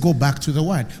 Let's go back to the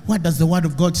word. What does the word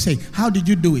of God say? How did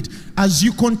you do it? As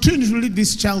you continue to lead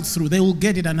this child through, they will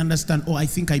get it and understand, oh, I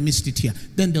think I missed it here.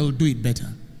 Then they'll do it better.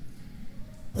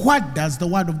 What does the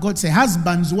word of God say?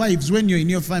 Husbands, wives, when you're in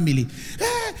your family.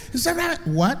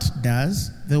 What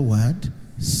does the word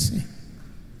say?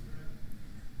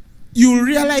 You'll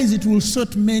realize it will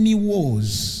sort many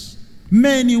wars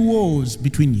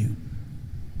between you.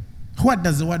 What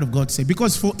does the word of God say?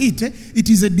 Because for it, it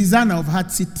is a designer of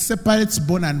hearts. It separates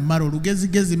bone and marrow. It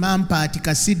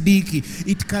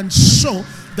can show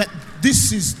that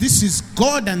this is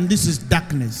God and this is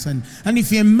darkness. And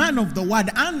if you're a man of the word,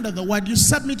 under the word, you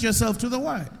submit yourself to the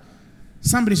word.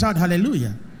 Somebody shout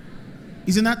hallelujah.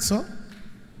 Isn't that so?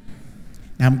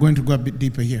 Now I'm going to go a bit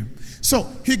deeper here. So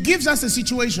he gives us a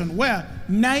situation where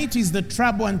night is the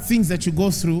trouble and things that you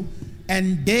go through,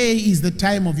 and day is the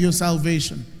time of your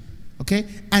salvation. Okay?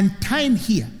 And time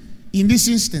here, in this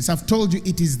instance, I've told you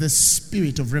it is the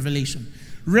spirit of revelation.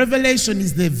 Revelation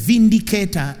is the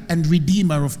vindicator and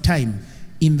redeemer of time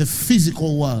in the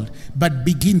physical world, but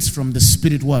begins from the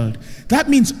spirit world. That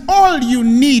means all you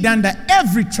need under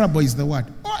every trouble is the word.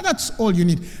 Oh, that's all you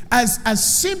need. As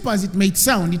simple as it may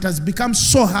sound, it has become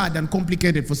so hard and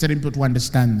complicated for certain people to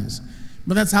understand this.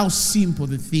 But that's how simple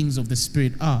the things of the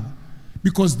spirit are.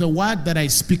 Because the word that I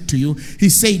speak to you, he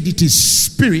said it is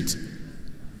spirit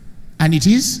and it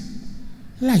is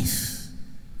life.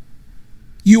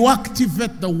 You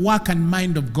activate the work and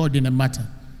mind of God in a matter.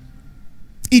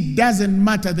 It doesn't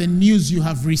matter the news you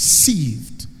have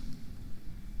received.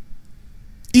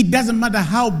 It doesn't matter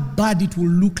how bad it will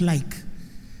look like.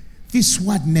 This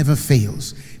word never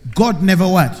fails. God never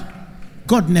what?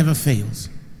 God never fails.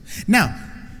 Now,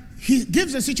 he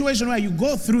gives a situation where you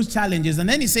go through challenges, and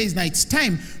then he says, now it's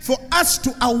time for us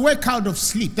to awake out of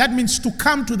sleep. That means to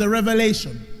come to the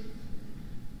revelation.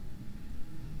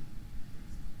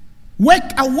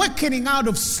 Awakening out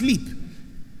of sleep.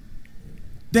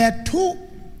 There are two.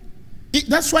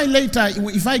 That's why later,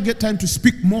 if I get time to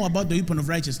speak more about the weapon of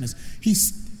righteousness,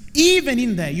 even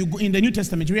in there, in the New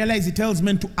Testament, you realize he tells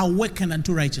men to awaken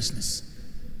unto righteousness.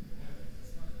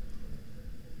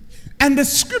 And the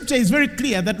scripture is very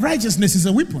clear that righteousness is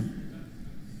a weapon.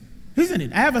 Isn't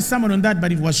it? I have a sermon on that,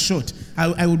 but it was short.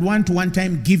 I would want to one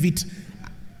time give it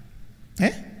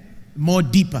more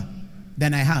deeper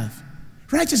than I have.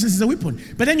 Righteousness is a weapon.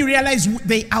 But then you realize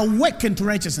they awaken to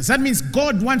righteousness. That means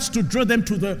God wants to draw them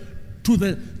to the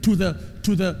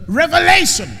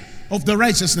revelation of the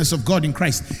righteousness of God in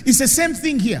Christ. It's the same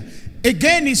thing here.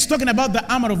 Again, he's talking about the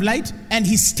armor of light, and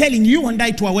he's telling you and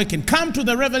I to awaken. Come to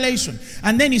the revelation.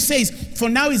 And then he says, for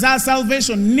now is our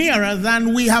salvation nearer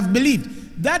than we have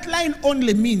believed. That line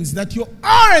only means that you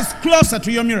are as closer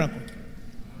to your miracle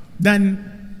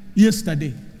than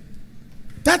yesterday.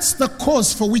 That's the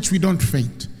cause for which we don't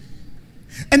faint.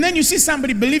 And then you see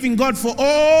somebody believing God for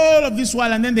all of this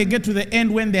while, and then they get to the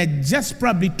end when they're just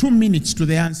probably 2 minutes to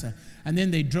the answer, and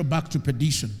then they draw back to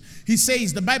perdition. He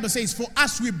says, the Bible says, for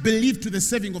us we believe to the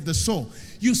saving of the soul.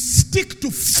 You stick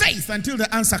to faith until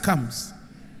the answer comes.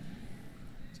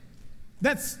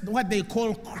 That's what they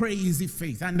call crazy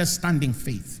faith, understanding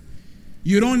faith.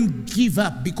 You don't give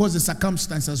up because the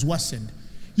circumstances worsened.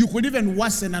 You could even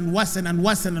worsen and worsen and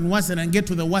worsen and worsen and get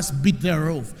to the worst bit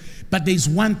thereof. But there's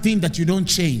one thing that you don't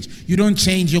change. You don't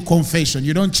change your confession.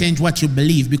 You don't change what you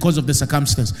believe because of the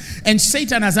circumstance. And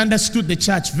Satan has understood the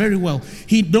church very well.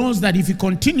 He knows that if he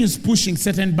continues pushing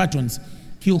certain buttons,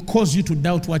 he'll cause you to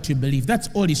doubt what you believe. That's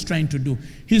all he's trying to do.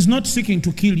 He's not seeking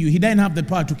to kill you. He doesn't have the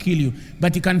power to kill you.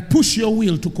 But he can push your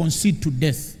will to concede to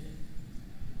death.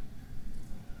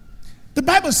 The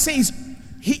Bible says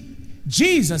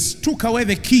Jesus took away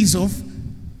the keys of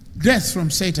death from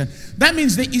Satan. That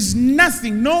means there is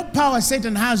nothing, no power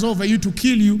Satan has over you to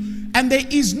kill you, and there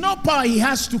is no power he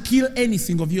has to kill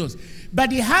anything of yours.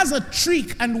 But he has a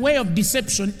trick and way of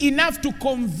deception enough to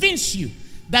convince you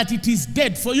that it is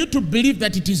dead, for you to believe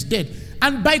that it is dead.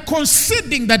 And by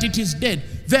conceding that it is dead,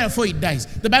 therefore it dies.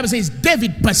 The Bible says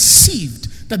David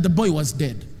perceived that the boy was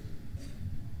dead.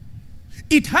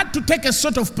 It had to take a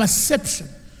sort of perception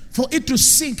for it to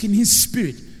sink in his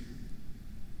spirit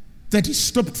that he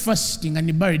stopped fasting and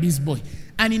he buried his boy.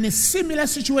 And in a similar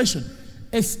situation,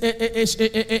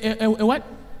 what?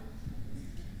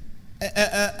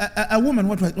 A woman,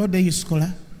 what they used to call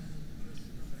her?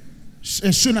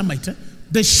 A Shunammite.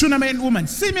 The Shunammite woman,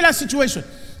 similar situation.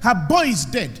 Her boy is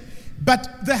dead,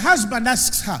 but the husband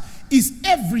asks her, is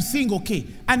everything okay?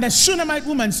 And the Shunammite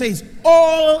woman says,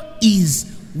 all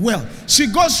is well. She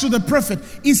goes to the prophet,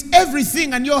 is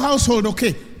everything and your household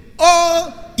okay?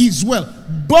 All is well.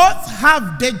 Both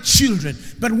have dead children,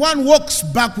 but one walks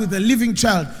back with a living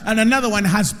child and another one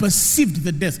has perceived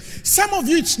the death. Some of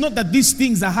you, it's not that these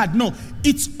things are hard. No,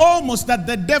 it's almost that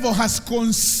the devil has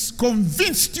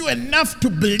convinced you enough to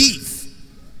believe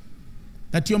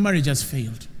that your marriage has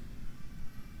failed.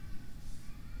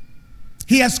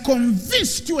 He has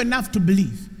convinced you enough to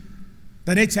believe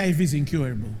that HIV is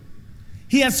incurable.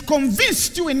 He has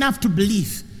convinced you enough to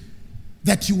believe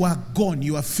that you are gone,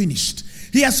 you are finished.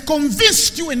 He has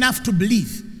convinced you enough to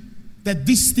believe that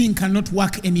this thing cannot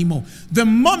work anymore. The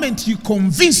moment he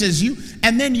convinces you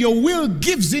and then your will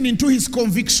gives in into his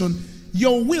conviction,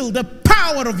 your will, the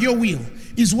power of your will,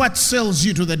 is what sells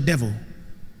you to the devil.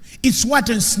 It's what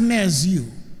ensnares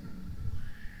you.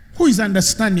 Who is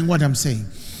understanding what I'm saying?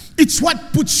 It's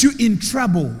what puts you in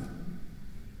trouble.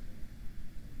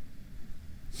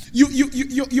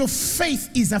 Your faith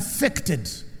is affected.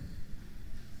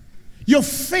 Your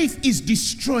faith is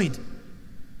destroyed.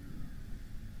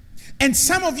 And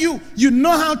some of you, you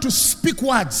know how to speak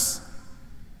words,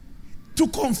 to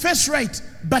confess right,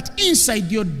 but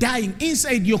inside you're dying,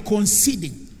 inside you're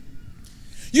conceding.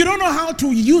 You don't know how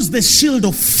to use the shield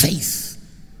of faith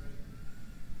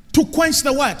to quench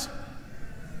the what?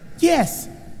 Yes.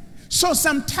 So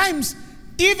sometimes,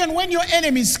 even when your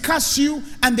enemies curse you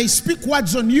and they speak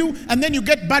words on you, and then you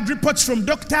get bad reports from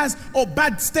doctors or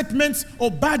bad statements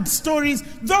or bad stories,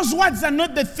 those words are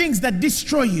not the things that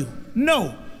destroy you.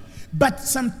 No. But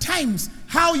sometimes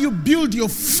how you build your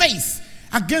faith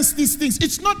against these things,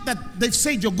 it's not that they've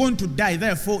said you're going to die,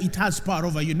 therefore it has power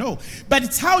over you. No. But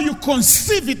it's how you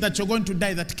conceive it that you're going to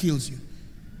die that kills you.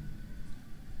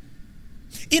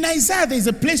 In Isaiah, there's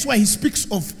a place where he speaks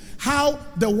of how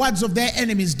the words of their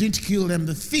enemies didn't kill them,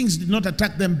 the things did not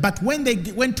attack them, but when they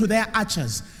went to their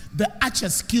archers, the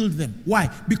archers killed them. Why?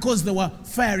 Because they were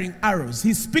firing arrows.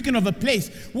 He's speaking of a place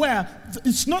where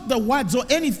it's not the words or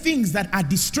any things that are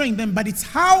destroying them, but it's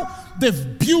how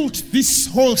they've built this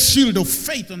whole shield of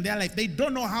faith on their life. They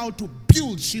don't know how to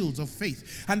build shields of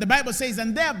faith. And the Bible says,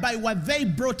 and thereby were they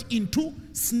brought into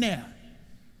snare.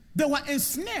 They were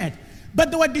ensnared. But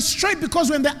they were destroyed because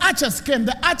when the archers came,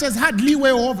 the archers had leeway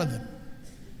over them.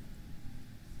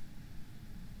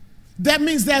 That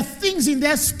means there are things in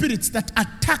their spirits that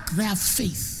attack their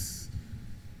faith.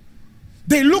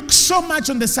 They look so much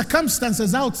on the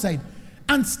circumstances outside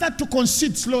and start to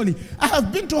concede slowly. I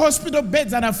have been to hospital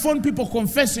beds and I've found people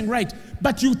confessing right,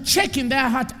 but you check in their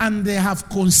heart and they have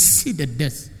conceded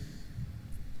death.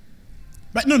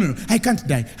 But no, I can't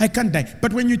die.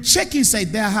 But when you check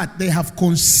inside their heart, they have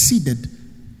conceded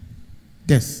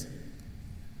death.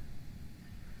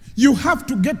 You have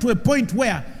to get to a point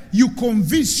where you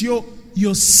convince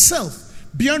yourself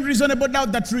beyond reasonable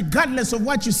doubt that regardless of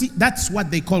what you see, that's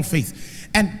what they call faith.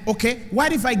 And okay,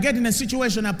 what if I get in a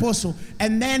situation, Apostle,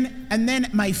 and then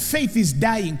my faith is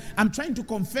dying? I'm trying to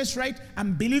confess right,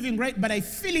 I'm believing right, but I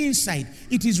feel inside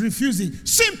it is refusing.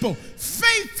 Simple.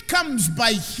 Faith comes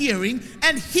by hearing,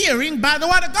 and hearing by the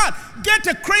word of God. Get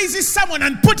a crazy someone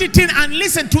and put it in and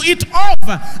listen to it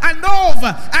over and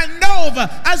over and over.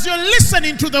 As you're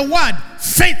listening to the word,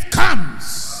 faith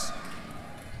comes.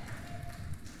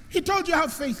 He told you how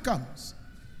faith comes.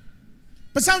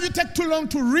 But some of you take too long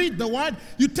to read the word.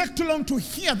 You take too long to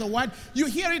hear the word. You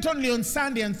hear it only on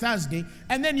Sunday and Thursday.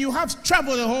 And then you have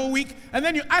trouble the whole week. And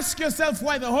then you ask yourself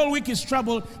why the whole week is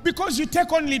trouble. Because you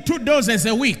take only 2 doses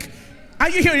a week. Are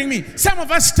you hearing me? Some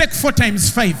of us take 4 times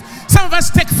 5. Some of us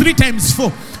take 3 times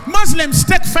 4. Muslims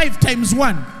take 5 times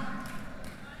 1.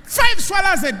 5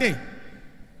 swallows a day.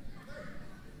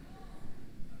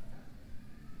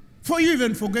 For you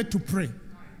even forget to pray.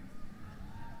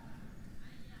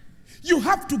 You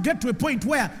have to get to a point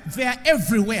where they're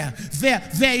everywhere.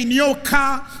 They're in your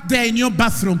car, they're in your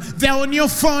bathroom, they're on your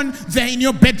phone, they're in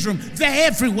your bedroom, they're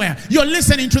everywhere. You're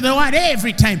listening to the word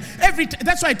every time.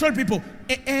 That's why I told people,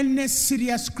 any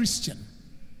serious Christian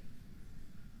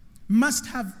must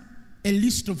have a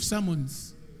list of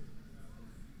sermons.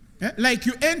 Like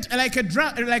you enter, like a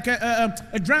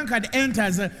drunkard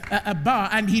enters a bar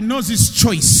and he knows his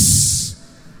choice.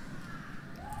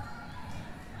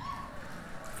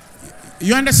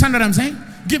 You understand what I'm saying?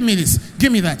 Give me this,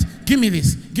 give me that, give me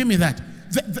this, give me that.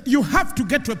 You have to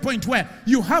get to a point where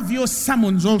you have your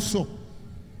sermons also.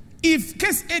 If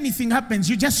case anything happens,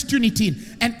 you just tune it in.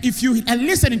 And if you are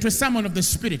listening to a sermon of the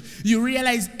Spirit, you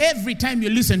realize every time you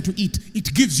listen to it,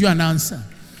 it gives you an answer.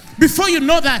 Before you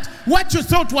know that, what you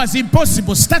thought was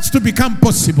impossible starts to become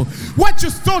possible. What you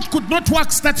thought could not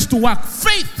work starts to work.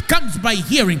 Faith comes by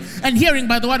hearing, and hearing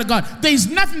by the word of God. There is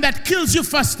nothing that kills you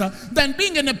faster than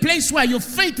being in a place where your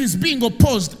faith is being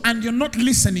opposed and you're not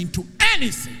listening to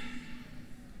anything.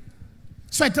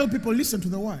 So I tell people, listen to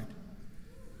the word.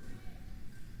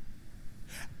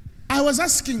 I was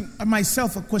asking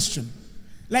myself a question.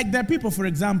 Like there are people, for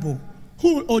example,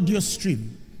 who audio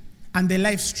stream and they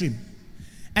live stream.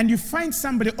 And you find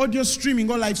somebody audio streaming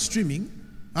or live streaming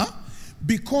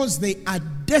because they are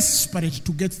desperate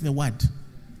to get the word.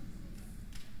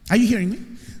 Are you hearing me?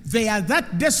 They are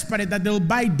that desperate that they'll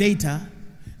buy data.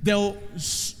 They'll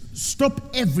stop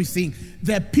everything.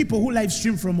 There are people who live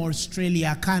stream from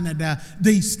Australia, Canada.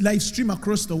 They live stream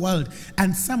across the world.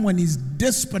 And someone is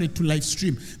desperate to live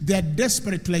stream. They're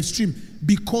desperate to live stream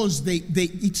because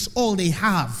it's all they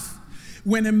have.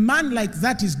 When a man like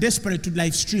that is desperate to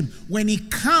live stream, when he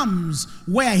comes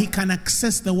where he can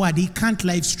access the word, he can't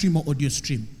live stream or audio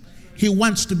stream. He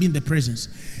wants to be in the presence.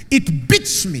 It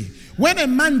beats me when a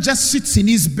man just sits in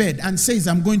his bed and says,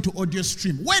 I'm going to audio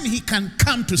stream, when he can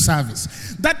come to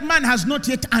service. That man has not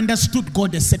yet understood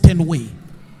God a certain way.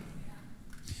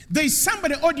 There is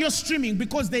somebody audio streaming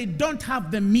because they don't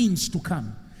have the means to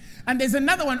come. And there's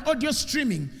another one audio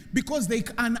streaming because they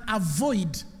can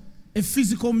avoid a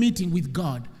physical meeting with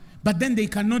God, but then they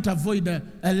cannot avoid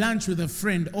a lunch with a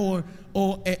friend or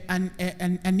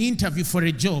an interview for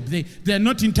a job. They are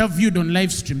not interviewed on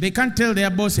live stream. They can't tell their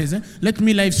bosses, let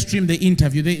me live stream the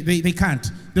interview. They can't.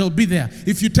 They'll be there.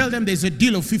 If you tell them there's a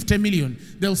deal of 50 million,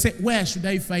 they'll say, where should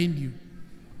I find you?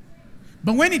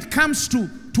 But when it comes to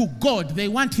God, they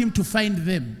want him to find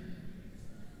them.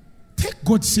 Take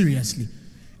God seriously.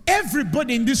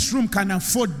 Everybody in this room can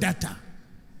afford data.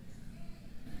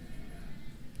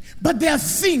 But there are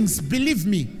things, believe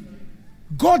me,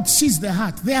 God sees the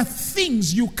heart. There are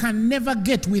things you can never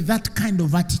get with that kind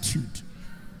of attitude.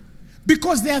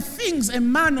 Because there are things a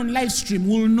man on live stream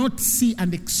will not see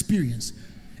and experience,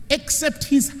 except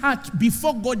his heart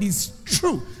before God is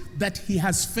true that he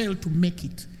has failed to make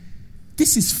it.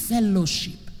 This is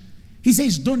fellowship. He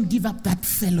says, don't give up that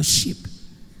fellowship.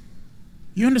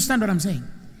 You understand what I'm saying?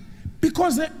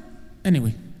 Because,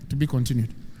 anyway, to be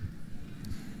continued.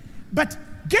 But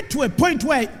get to a point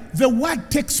where the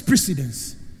word takes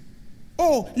precedence.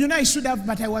 Oh, I should have,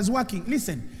 but I was working.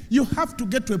 Listen, you have to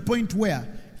get to a point where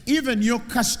even your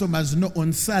customers know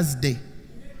on Thursday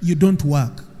you don't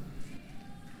work.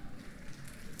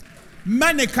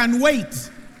 Money can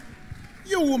wait.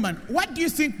 You woman, what do you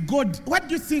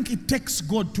think it takes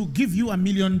God to give you $1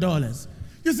 million?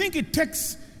 You think it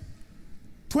takes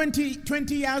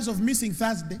 20 years of missing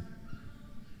Thursday?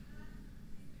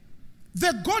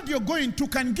 The God you're going to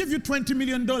can give you $20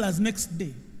 million next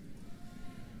day.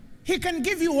 He can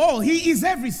give you all. He is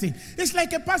everything. It's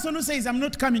like a person who says, I'm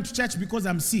not coming to church because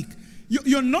I'm sick.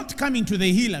 You're not coming to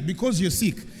the healer because you're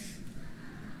sick.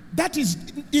 That is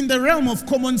in the realm of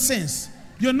common sense.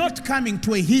 You're not coming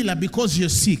to a healer because you're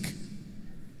sick.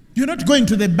 You're not going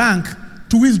to the bank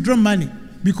to withdraw money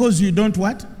because you don't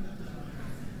what?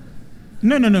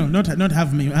 No, not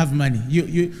have money.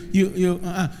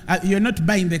 You're not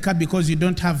buying the car because you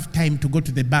don't have time to go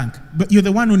to the bank. But you're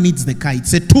the one who needs the car.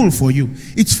 It's a tool for you.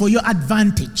 It's for your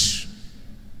advantage.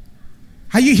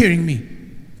 Are you hearing me?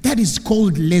 That is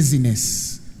called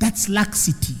laziness. That's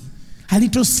laxity. A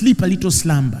little sleep, a little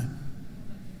slumber.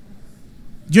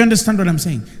 Do you understand what I'm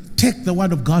saying? Take the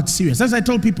word of God serious. As I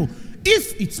told people,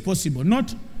 if it's possible,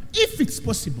 not if it's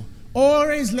possible,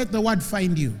 always let the word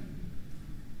find you.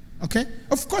 Okay?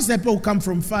 Of course, the people who come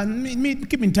from far,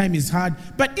 keeping time is hard.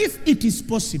 But if it is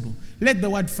possible, let the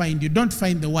word find you. Don't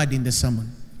find the word in the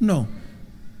sermon. No.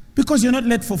 Because you're not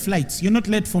late for flights. You're not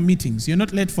late for meetings. You're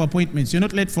not late for appointments. You're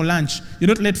not late for lunch. You're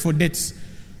not late for dates.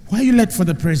 Why are you late for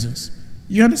the presence?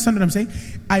 You understand what I'm saying?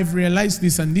 I've realized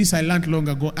this, and this I learned long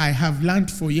ago. I have learned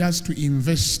for years to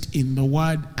invest in the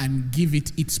word and give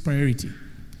it its priority.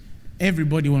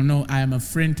 Everybody will know I am a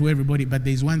friend to everybody, but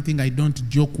there's one thing I don't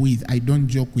joke with. I don't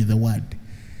joke with the word.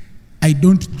 I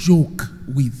don't joke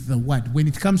with the word. When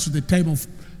it comes to the time of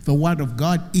the word of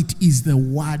God, it is the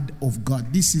word of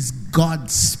God. This is God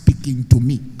speaking to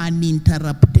me,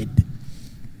 uninterrupted.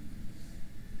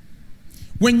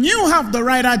 When you have the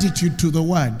right attitude to the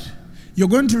word, you're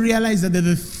going to realize that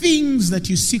the things that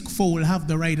you seek for will have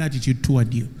the right attitude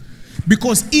toward you.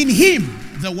 Because in him,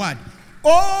 the word,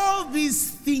 All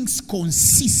these things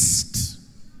consist.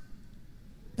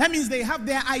 That means they have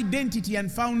their identity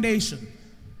and foundation.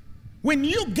 When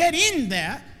you get in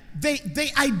there,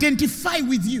 they identify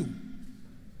with you.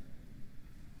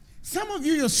 Some of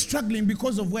you, you're struggling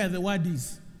because of where the word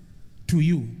is to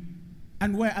you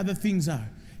and where other things are.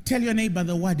 Tell your neighbor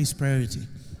the word is priority.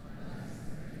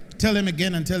 Tell him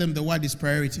again and tell him the word is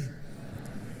priority.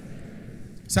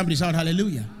 Somebody shout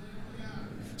hallelujah.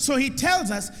 So he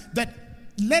tells us that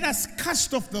let us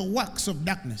cast off the works of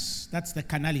darkness. That's the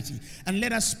carnality. And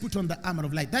let us put on the armor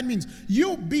of light. That means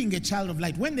you being a child of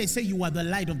light. When they say you are the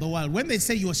light of the world, when they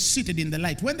say you are seated in the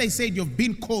light, when they say you've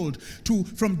been called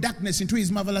from darkness into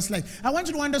his marvelous light, I want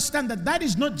you to understand that that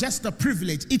is not just a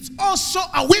privilege. It's also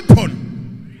a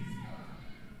weapon.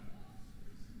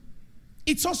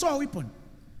 It's also a weapon.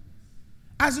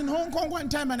 As in Hong Kong one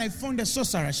time, and I found a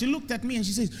sorcerer. She looked at me and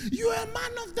she says, "You are a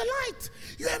man of the light.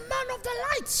 You are a man of the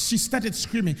light." She started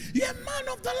screaming, "You are a man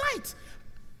of the light."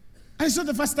 And it's not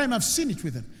the first time I've seen it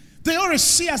with them. They always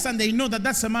see us and they know that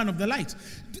that's a man of the light.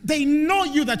 They know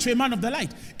you that you're a man of the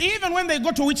light. Even when they go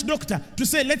to a witch doctor to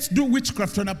say, "Let's do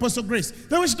witchcraft on Apostle Grace,"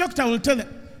 the witch doctor will tell them,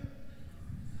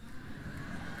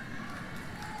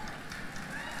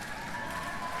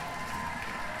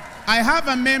 I have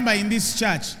a member in this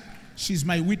church. She's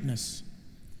my witness.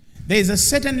 There is a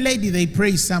certain lady they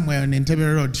pray somewhere on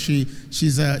Entebbe Road.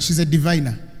 She's a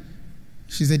diviner.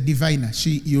 She's a diviner.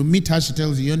 You meet her, she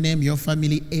tells you your name, your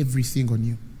family, everything on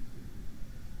you.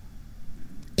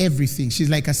 Everything. She's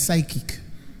like a psychic.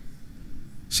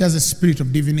 She has a spirit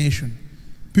of divination.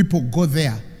 People go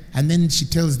there and then she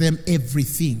tells them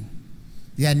everything.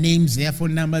 Their names, their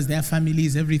phone numbers, their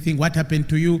families, everything, what happened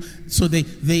to you. So they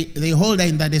hold her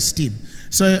in that esteem.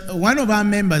 So one of our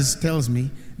members tells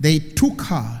me they took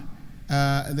her,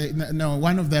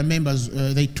 one of their members,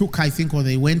 they took her, I think, or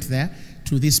they went there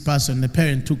to this person. The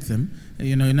parent took them,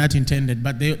 not intended,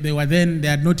 but they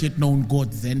had not yet known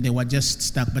God then. They were just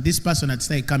stuck. But this person had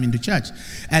started coming to church.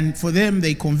 And for them,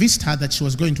 they convinced her that she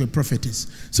was going to a prophetess.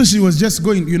 So she was just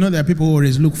going, there are people who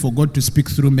always look for God to speak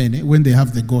through men when they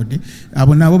have the God.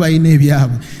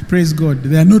 Praise God.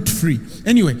 They are not free.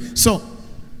 Anyway, so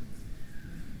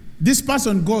this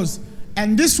person goes,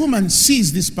 and this woman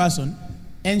sees this person,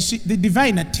 and the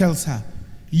diviner tells her,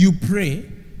 "You pray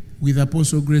with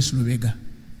Apostle Grace Lubega."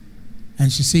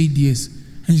 And she said, "Yes."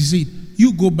 And she said,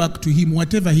 "You go back to him.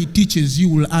 Whatever he teaches you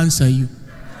will answer you."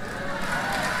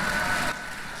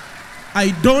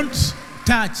 I don't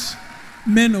touch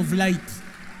men of light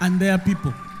and their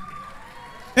people.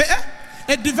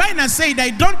 A diviner said, "I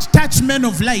don't touch men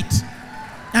of light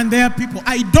and their people."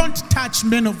 I don't touch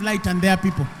men of light and their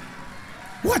people.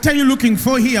 What are you looking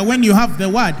for here when you have the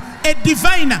word? A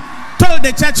diviner told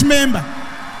a church member.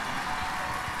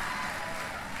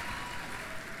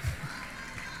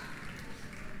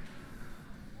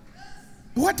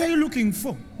 What are you looking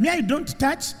for? Me, I don't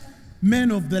touch men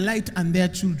of the light and their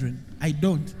children. I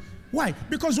don't. Why?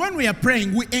 Because when we are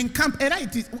praying, we encamp.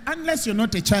 Unless you're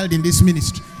not a child in this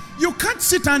ministry, you can't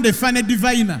sit and define a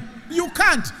diviner. You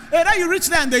can't. You reach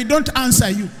there and they don't answer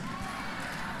you.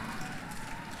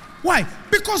 Why?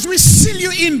 Because we seal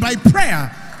you in by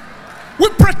prayer. We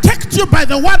protect you by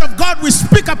the word of God. We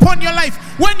speak upon your life.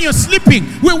 When you're sleeping,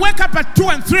 we wake up at 2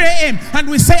 and 3 a.m. and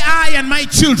we say, "I and my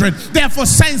children, they are for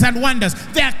signs and wonders.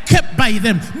 They are kept by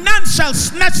them. None shall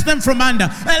snatch them from under.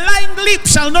 A lying lip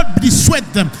shall not dissuade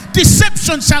them.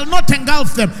 Deception shall not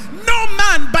engulf them. No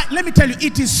man," but let me tell you,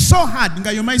 it is so hard,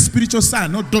 you're my spiritual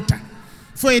son or daughter,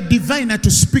 for a diviner to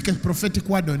speak a prophetic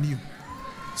word on you.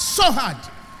 So hard.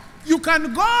 You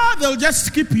can go, they'll just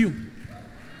skip you.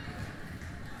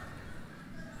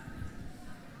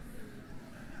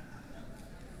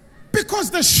 Because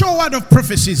the sure word of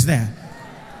prophecy is there.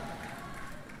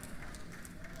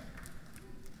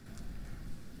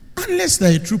 Unless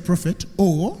they're a true prophet,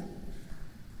 or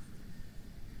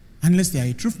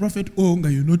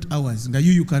you're not ours.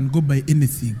 You can go by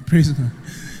anything. Praise God.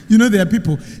 There are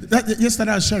people.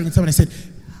 Yesterday I was sharing with someone. I said,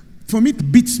 for me,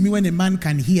 it beats me when a man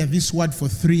can hear this word for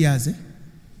 3 years,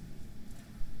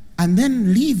 and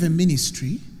then leave a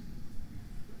ministry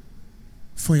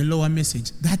for a lower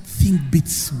message. That thing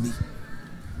beats me.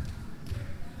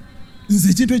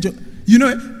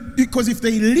 Because if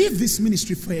they leave this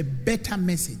ministry for a better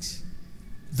message,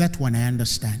 that one I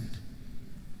understand.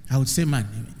 I would say, man,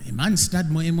 a man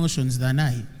started more emotions than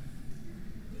I.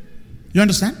 You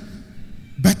understand?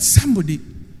 But somebody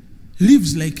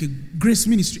lives like a grace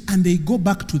ministry and they go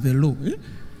back to the law. And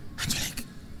you're like,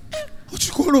 what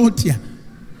you call out here?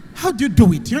 How do you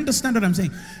do it? You understand what I'm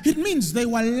saying? It means they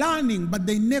were learning, but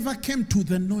they never came to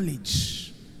the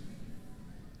knowledge.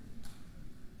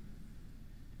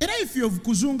 if you've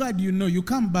kuzunga, you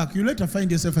come back, you later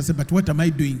find yourself and say, but what am I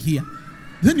doing here?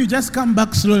 Then you just come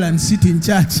back slowly and sit in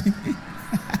church.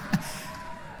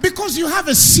 Because you have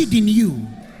a seed in you.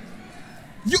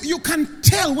 You can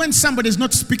tell when somebody is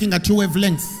not speaking at your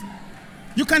wavelength.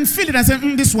 You can feel it and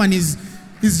say, this one is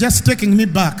just taking me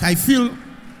back. I feel,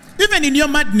 even in your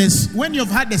madness, when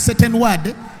you've had a certain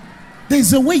word,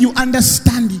 there's a way you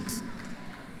understand it.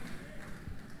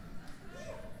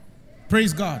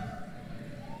 Praise God.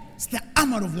 It's the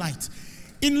armor of light.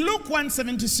 In Luke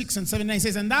 1:76 and 79 it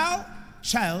says, and thou,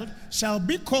 child, shall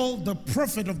be called the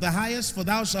prophet of the highest, for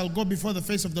thou shalt go before the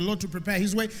face of the Lord to prepare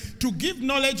his way, to give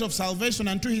knowledge of salvation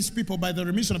unto his people by the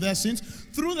remission of their sins,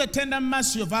 through the tender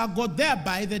mercy of our God.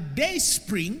 Thereby the day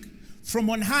spring from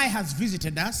on high has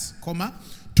visited us,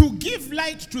 to give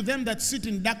light to them that sit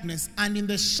in darkness and in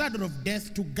the shadow of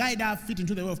death, to guide our feet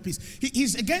into the way of peace.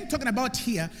 He's again talking about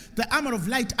here the armor of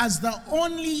light as the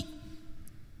only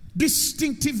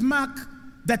distinctive mark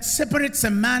that separates a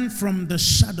man from the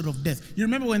shadow of death. You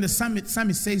remember when the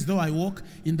psalmist says, though I walk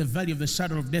in the valley of the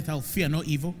shadow of death, I'll fear no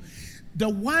evil.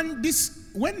 When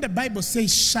the Bible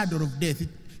says shadow of death,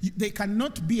 there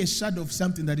cannot be a shadow of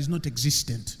something that is not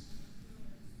existent.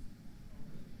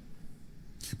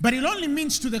 But it only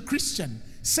means to the Christian,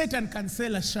 Satan can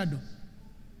sell a shadow.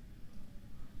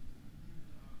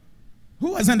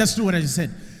 Who has understood what I just said?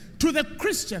 To the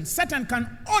Christian, Satan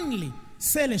can only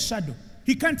sell a shadow.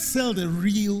 He can't sell the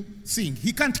real thing.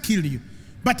 He can't kill you,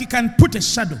 but he can put a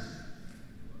shadow.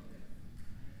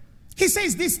 He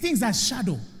says these things are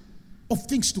shadow of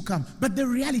things to come, but the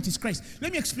reality is Christ.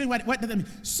 Let me explain what does that mean.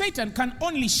 Satan can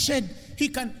only shed, he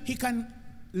can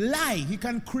lie, he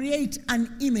can create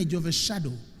an image of a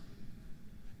shadow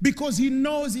because he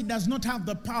knows he does not have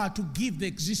the power to give the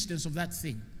existence of that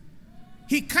thing.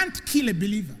 He can't kill a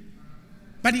believer,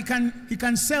 but he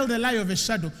can sell the lie of a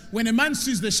shadow. When a man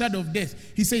sees the shadow of death,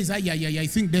 he says, I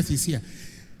think death is here.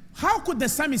 How could the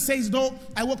psalmist say, though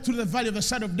I walk through the valley of the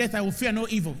shadow of death, I will fear no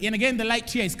evil? And again, the light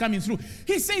here is coming through.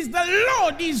 He says, the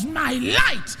Lord is my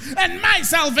light and my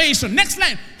salvation. Next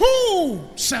line, who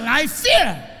shall I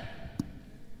fear?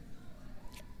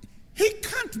 He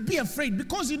can't be afraid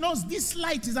because he knows this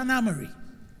light is an armory.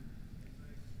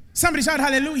 Somebody shout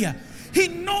hallelujah. He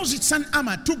knows it's an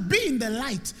armor. To be in the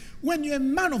light, when you're a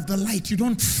man of the light, you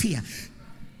don't fear.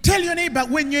 Tell your neighbor,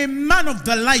 when you're a man of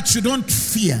the light, you don't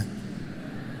fear.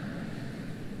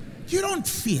 You don't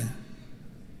fear.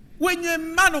 When you're a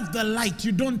man of the light,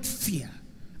 you don't fear.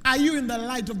 Are you in the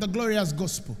light of the glorious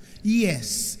gospel?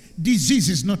 Yes. Disease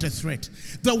is not a threat.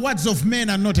 The words of men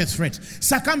are not a threat.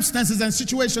 Circumstances and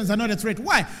situations are not a threat.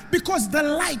 Why? Because the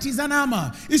light is an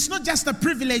armor. It's not just a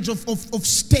privilege of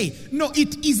stay. No,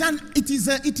 it's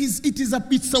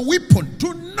a weapon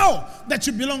to know that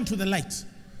you belong to the light.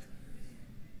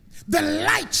 The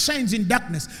light shines in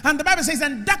darkness. And the Bible says,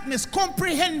 and darkness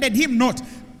comprehended him not.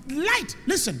 Light,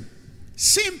 listen,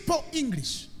 simple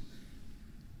English.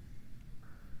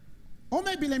 Or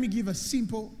maybe let me give a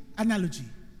simple analogy.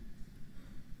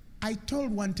 I told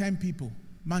one time people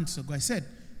months ago, I said,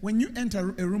 when you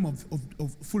enter a room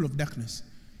full of darkness,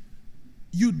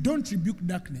 you don't rebuke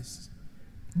darkness.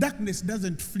 Darkness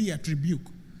doesn't flee at rebuke.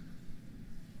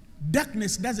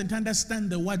 Darkness doesn't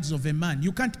understand the words of a man.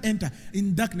 You can't enter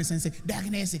in darkness and say,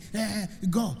 darkness,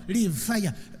 go, leave,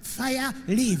 fire,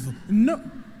 leave. No.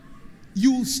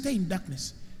 You stay in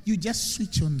darkness. You just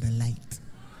switch on the light.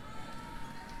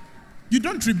 You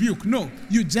don't rebuke. No.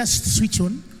 You just switch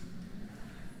on.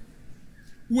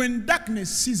 When darkness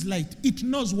sees light, it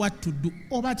knows what to do.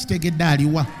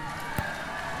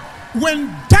 When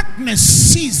darkness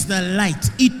sees the light,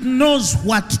 it knows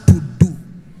what to do.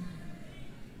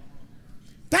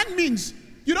 That means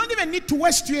you don't even need to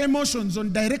waste your emotions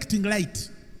on directing light.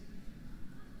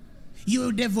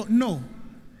 You devil, no.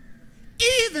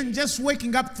 Even just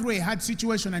waking up through a hard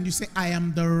situation and you say, I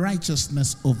am the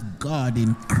righteousness of God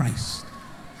in Christ.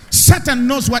 Satan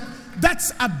knows what.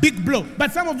 That's a big blow.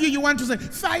 But some of you want to say,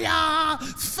 fire,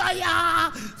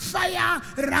 fire, fire,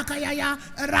 rakayaya,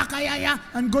 rakayaya.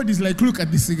 And God is like, look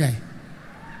at this guy.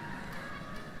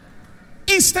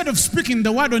 Instead of speaking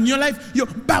the word on your life, you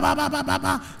ba ba ba ba ba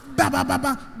ba ba ba ba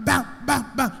ba ba ba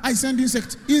ba. I send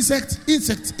insect.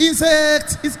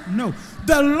 No.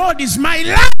 The Lord is my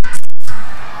light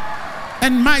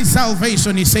and my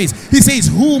salvation, he says. He says,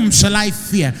 whom shall I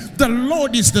fear? The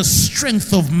Lord is the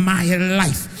strength of my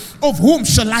life. Of whom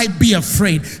shall I be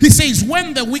afraid? He says,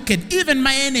 when the wicked, even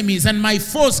my enemies and my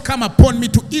foes, come upon me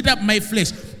to eat up my flesh,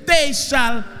 they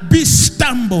shall be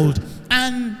stumbled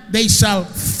and they shall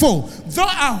fall. Though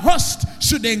a host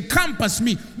should encompass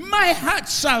me, my heart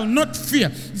shall not fear.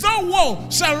 Though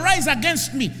war shall rise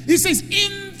against me, he says,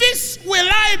 in this will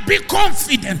I be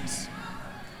confident.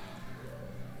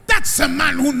 That's a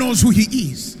man who knows who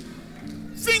he is.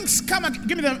 Things come again.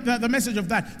 Give me the message of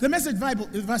that. The Message Bible,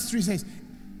 verse 3 says,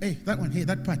 hey, that one, hey,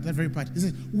 that part, that very part. It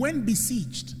says, when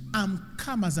besieged, I'm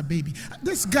calm as a baby.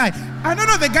 This guy, I don't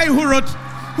know the guy who wrote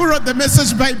the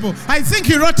Message Bible. I think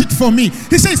he wrote it for me.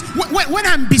 He says, when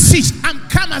I'm besieged, I'm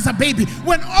calm as a baby.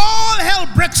 When all hell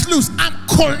breaks loose, I'm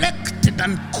collected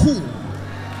and cool.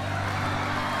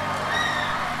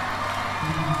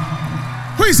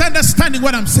 Who is understanding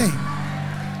what I'm saying?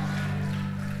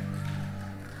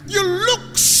 You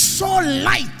look so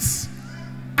light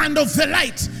and of the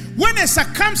light when a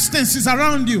circumstance is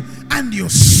around you and you're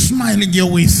smiling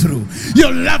your way through.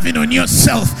 You're loving on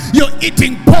yourself. You're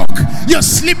eating pork. You're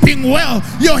sleeping well.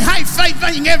 You're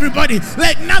high-fiving everybody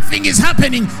like nothing is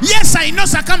happening. Yes, I know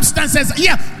circumstances.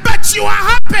 Yeah, but you are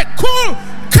happy, cool,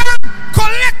 calm,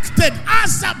 collected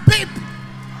as a baby.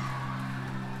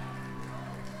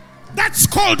 That's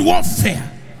called warfare.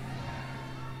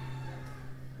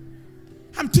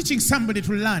 I'm teaching somebody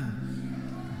to learn.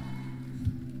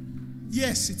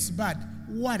 Yes, it's bad.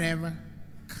 Whatever.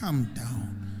 Calm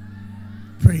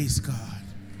down. Praise God.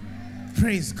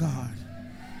 Praise God.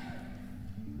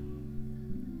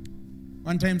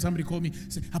 One time somebody called me,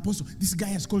 said, Apostle, this guy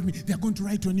has called me. They're going to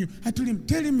write on you. I told him,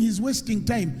 tell him he's wasting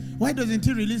time. Why doesn't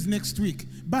he release next week?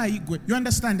 Bye, Igwe. You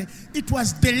understand? It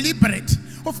was deliberate.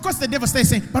 Of course, the devil started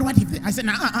saying, but what if they? I said,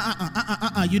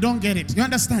 you don't get it. You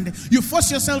understand? You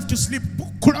force yourself to sleep, put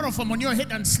chloroform on your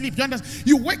head and sleep. You understand?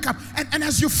 You wake up, and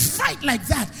as you fight like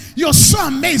that, you're so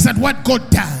amazed at what God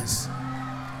does.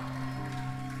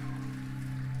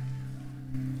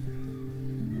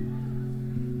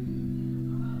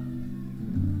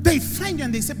 They find you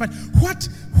and they say, but what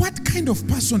kind of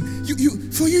person? You.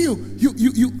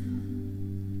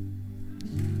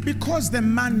 Because the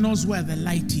man knows where the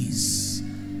light is.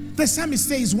 The psalmist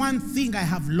says, one thing I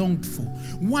have longed for.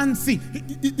 One thing.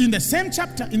 In the same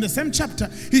chapter,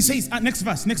 he says, next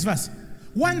verse.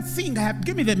 One thing I have,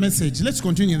 give me the message. Let's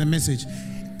continue the message.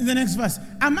 In the next verse,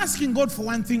 I'm asking God for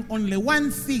one thing only.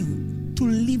 One thing, to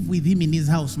live with him in his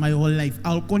house my whole life.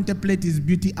 I'll contemplate his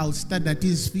beauty. I'll stand at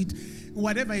his feet.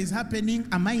 Whatever is happening,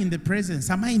 am I in the presence?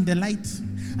 Am I in the light?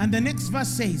 And the next verse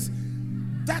says,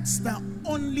 that's the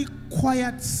only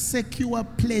quiet, secure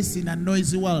place in a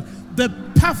noisy world. The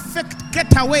perfect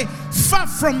getaway, far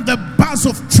from the buzz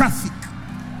of traffic.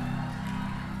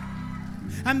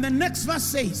 And the next verse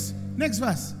says,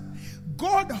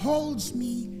 God holds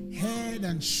me head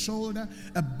and shoulder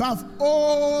above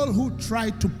all who try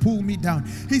to pull me down.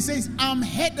 He says, I'm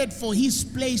headed for his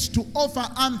place to offer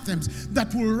anthems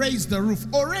that will raise the roof.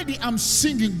 Already I'm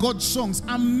singing God's songs.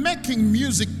 I'm making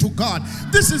music to God.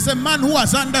 This is a man who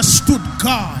has understood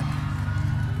God.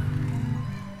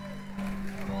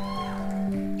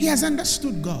 He has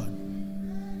understood God.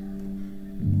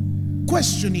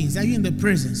 Question is, are you in the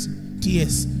presence?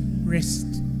 Yes. Rest.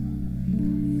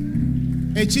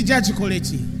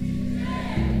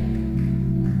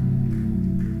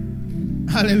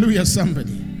 Hallelujah,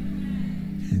 somebody.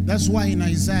 That's why in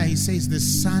Isaiah he says, the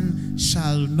sun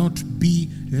shall not be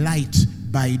light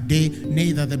by day,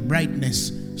 neither the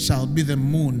brightness shall be the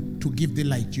moon to give the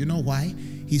light. You know why?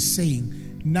 He's saying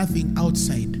nothing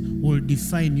outside will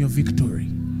define your victory.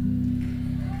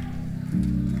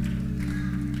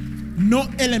 No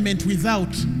element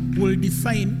without will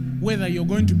define whether you're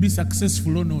going to be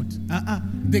successful or not.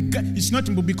 It's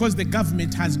not because the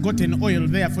government has gotten oil,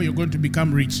 therefore you're going to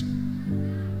become rich.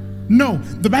 No,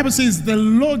 the Bible says the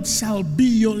Lord shall be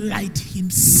your light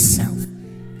himself.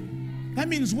 That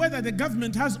means whether the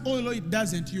government has oil or it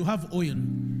doesn't, you have oil.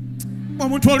 You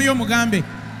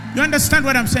understand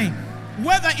what I'm saying?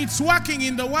 Whether it's working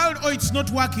in the world or it's not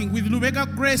working, with Lubega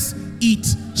grace, it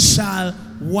shall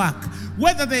work.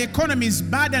 Whether the economy is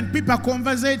bad and people are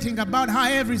conversating about how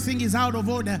everything is out of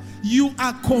order, you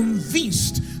are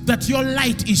convinced that your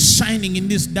light is shining in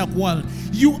this dark world.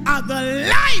 You are the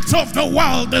light of the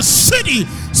world, the city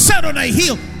set on a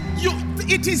hill.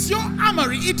 It is your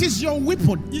armory, it is your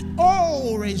weapon.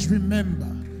 Always remember,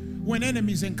 when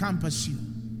enemies encompass you,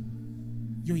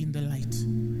 you're in the light.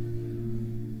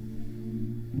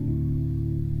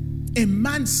 A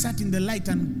man sat in the light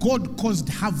and God caused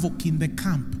havoc in the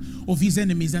camp of his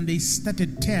enemies and they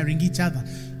started tearing each other.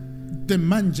 The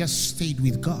man just stayed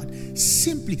with God.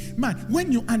 Simply, man,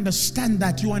 when you understand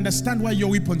that, you understand why your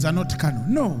weapons are not carnal.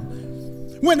 No.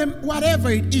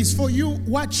 Whatever it is for you,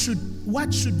 what should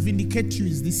vindicate you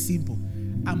is this simple.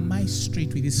 Am I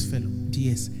straight with this fellow?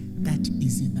 Yes, that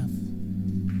is enough.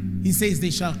 He says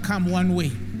they shall come one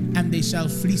way and they shall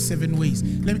flee 7 ways.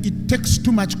 It takes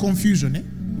too much confusion.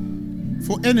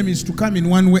 for enemies to come in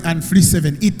one way and flee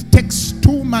seven. It takes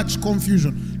too much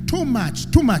confusion. Too much.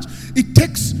 It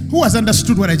takes, who has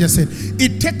understood what I just said?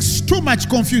 It takes too much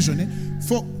confusion.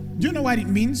 Do you know what it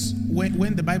means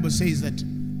when the Bible says that?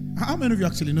 How many of you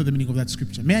actually know the meaning of that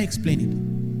scripture? May I explain it?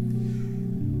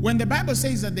 When the Bible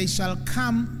says that they shall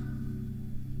come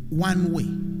one way,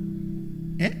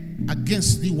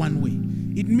 against the one way,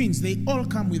 it means they all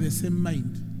come with the same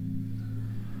mind,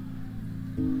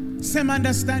 same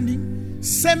understanding,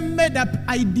 same made up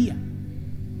idea.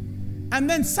 And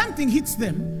then something hits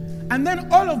them, and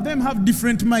then all of them have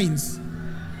different minds.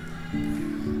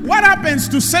 What happens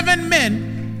to 7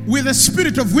 men with a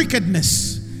spirit of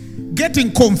wickedness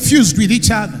getting confused with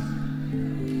each other?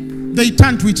 They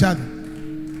turn to each other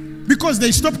because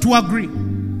they stop to agree.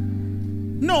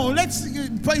 No, let's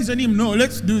poison him. No,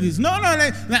 let's do this. No,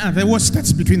 the war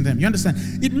starts between them. You understand?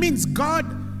 It means God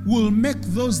will make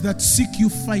those that seek you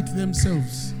fight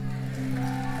themselves.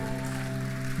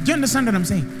 Do you understand what I'm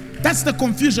saying? That's the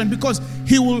confusion, because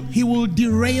he will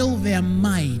derail their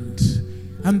mind,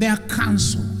 and their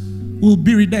counsel will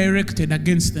be redirected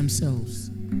against themselves.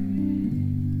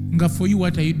 Nga, for you,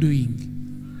 what are you doing?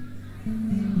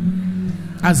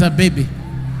 As a baby,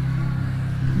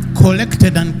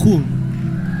 collected and cool.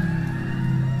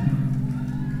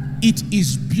 It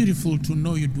is beautiful to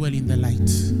know you dwell in the light.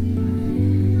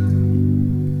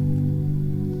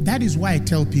 That is why I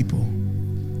tell people,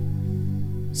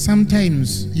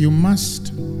 sometimes you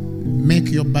must make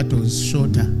your battles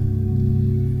shorter.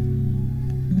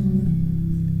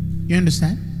 You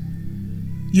understand?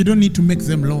 You don't need to make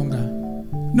them longer.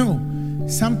 No,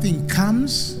 something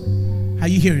comes. Are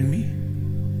you hearing me?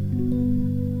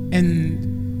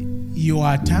 And you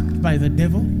are attacked by the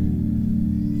devil.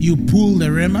 You pull the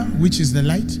rhema, which is the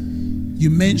light.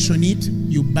 You mention it,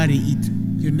 you bury it.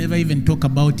 You never even talk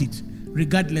about it,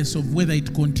 regardless of whether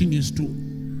it continues to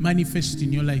manifest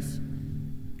in your life.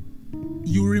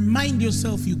 You remind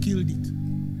yourself you killed it.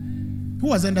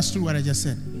 Who has understood what I just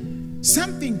said?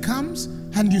 Something comes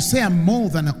and you say, I'm more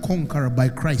than a conqueror by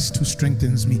Christ who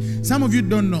strengthens me. Some of you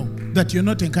don't know that you're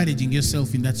not encouraging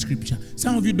yourself in that scripture.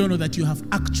 Some of you don't know that you have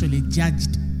actually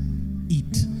judged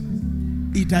it.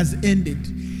 It has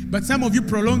ended. But some of you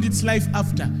prolonged its life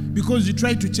after, because you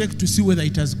tried to check to see whether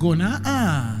it has gone.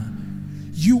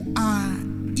 You are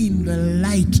in the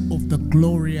light of the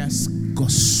glorious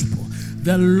gospel.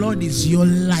 The Lord is your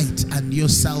light and your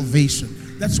salvation.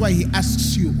 That's why he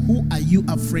asks you, who are you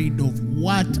afraid of?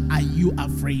 What are you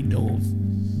afraid of?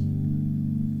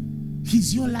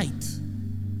 He's your light.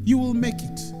 You will make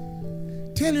it.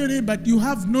 Tell your neighbor, but you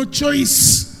have no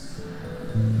choice.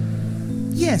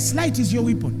 Yes, light is your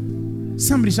weapon.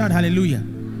 Somebody shout hallelujah.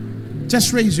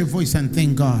 Just raise your voice and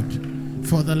thank God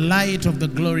for the light of the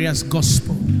glorious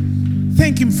gospel.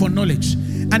 Thank him for knowledge.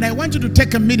 And I want you to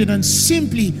take a minute and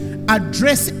simply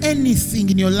address anything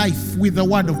in your life with the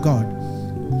word of God.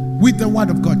 With the word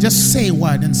of God. Just say a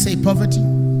word and say, poverty,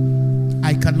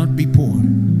 I cannot be poor.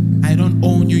 I don't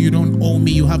own you. You don't own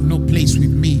me. You have no place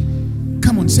with me.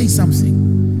 Come on, say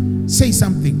something. Say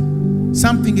something.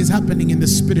 Something is happening in the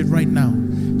spirit right now.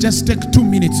 Just take 2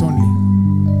 minutes only.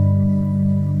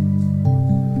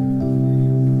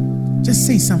 Just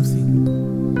say something.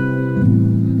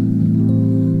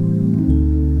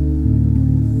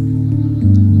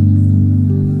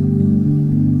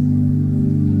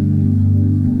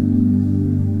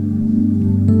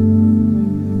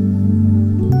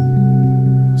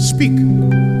 Speak.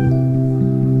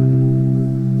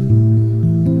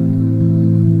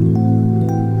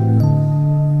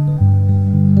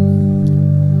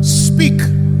 Speak.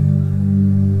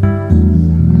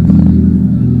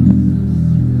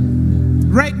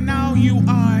 Right now you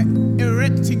are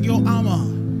erecting your armor.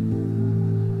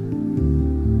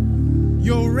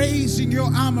 You're raising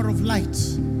your armor of light.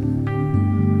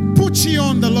 Put ye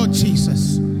on the Lord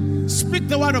Jesus. Speak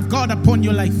the word of God upon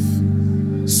your life.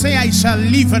 Say, I shall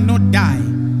live and not die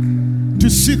to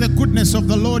see the goodness of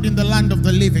the Lord in the land of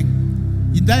the living.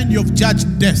 Then you've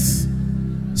judged death.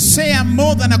 Say, I'm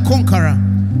more than a conqueror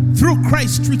through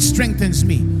Christ which strengthens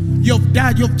me. You've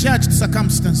died, you've judged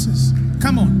circumstances.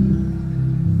 Come on.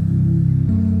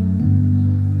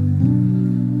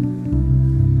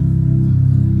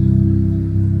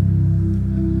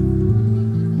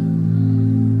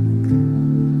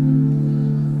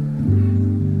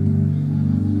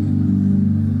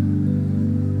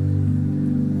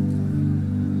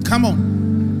 Come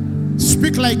on.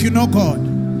 Speak like you know God.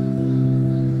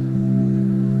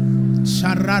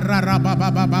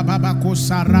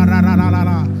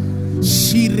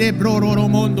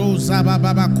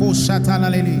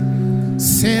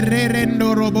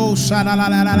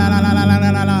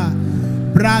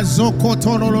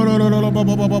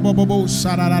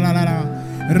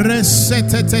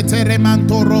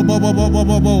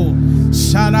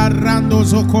 Shalarando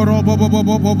zokoro bobo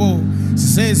bobo bobo.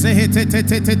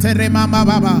 Zezehete remama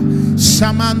baba.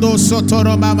 Shamando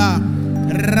sotoro baba.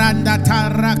 Randa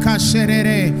taraka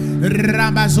sherere.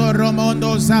 Rabazoro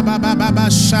mondo zababa baba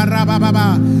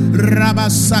sharababa.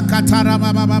 Rabasakatara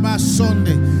baba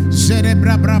sonde.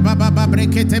 Zerebra baba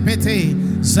brekete pete.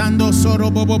 Zando soro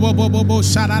bobo bobo bobo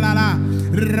sharalala.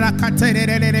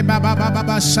 Rakaterere baba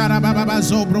baba sharababa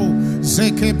zobro.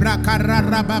 Zeke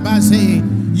brakarara baba ze.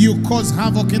 You cause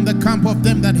havoc in the camp of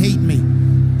them that hate me.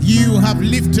 You have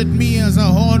lifted me as a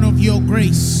horn of your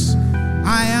grace.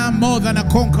 I am more than a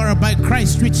conqueror by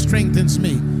Christ which strengthens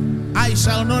me. I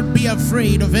shall not be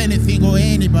afraid of anything or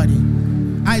anybody.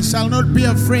 I shall not be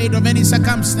afraid of any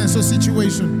circumstance or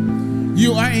situation.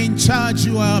 You are in charge,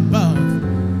 you are above.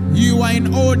 You are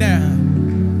in order.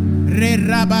 Re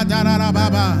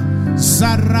rabadarababa,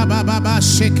 zarababa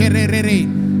shekerere,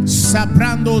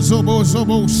 sabrando zobo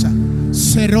zobosa,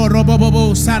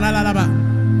 serorobobo salalaba,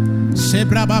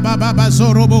 sebrababa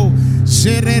zorobo,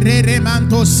 serere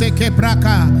manto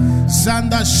sekebraka,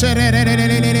 zanda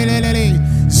serere,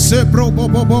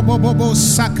 sebrobobobobobo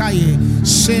sakaye,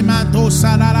 semando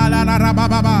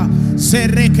salalalababa,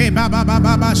 sereke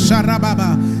baba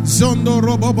sharababa, zondo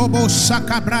robobobo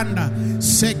sakabranda,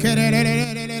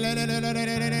 sekerere.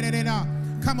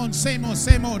 Come on, say more,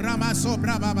 Ramaso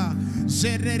Brababa,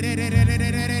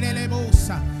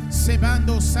 Zererererererererebosa,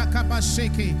 Sebando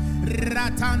Sakabasheke,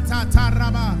 Ratanta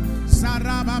Taraba,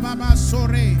 Zarababa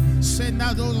Sore,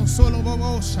 Senado Solo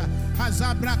Bobosa,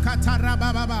 Hazabra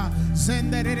Katarababa,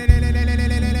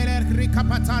 Zendererererererererere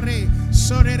Ricapatare,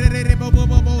 Sorere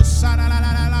Bobo,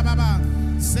 Saralababa,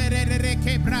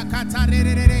 Zerereke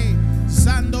Bracatare,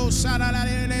 Zando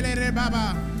Saralere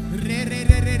Baba. Re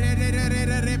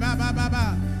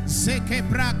baba seke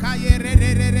braka ye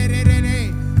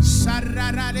re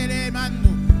sarara re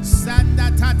manu sanda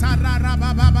tatara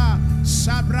baba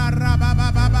sabra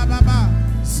baba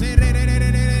sere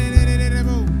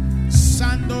bo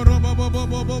sando robo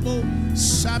bobo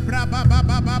sabra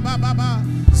baba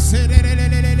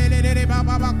sere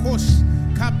baba kosh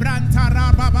kabranta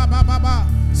baba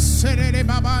sere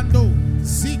babando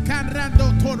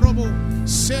zikarando torobo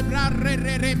sebra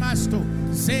re masto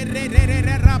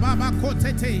zerere rababa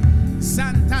kotete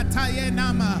santa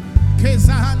tayenama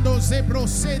kezahando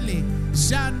zebrosele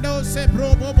jando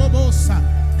zebrobobosa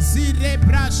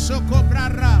zirebra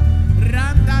shokobrara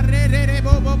randa re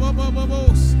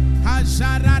bobobobos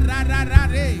hajara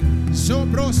rarare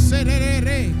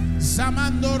zobroserere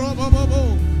zamando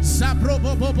robobobo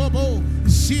zabrobobobo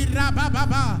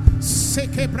shirababa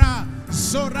sekebra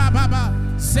zorababa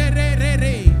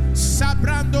serere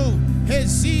sabrando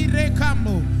hezire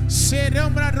camo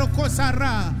serombra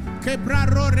rocosara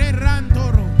quebraro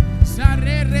rerantoro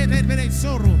zarere de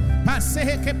soro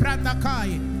paseje quebranda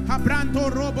cae abrando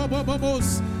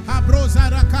robobobos abroza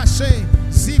rakashe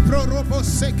zipro robo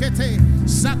sekete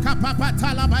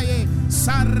zakapapatalabaye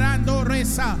sarando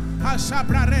resa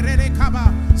ashabra rere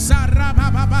kaba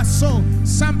zarababaso.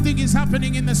 Something is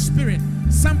happening in the spirit.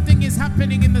 Something is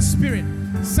happening in the spirit.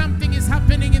 Something is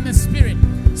happening in the spirit.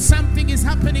 Something is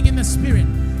happening in the spirit.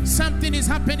 Something is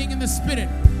happening in the spirit.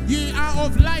 Ye are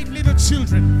of light, little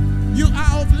children. You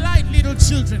are of light, little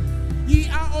children. Ye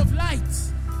are of light.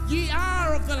 Ye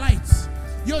are of the light.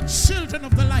 You're children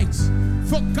of the light.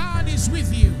 For God is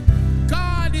with you.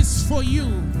 God is for you.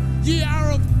 Ye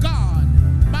are of God.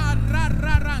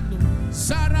 Marararando.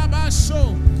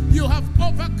 Sarabasho. You have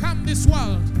overcome this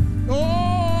world.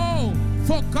 Oh,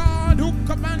 for God who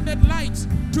commanded light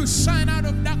to shine out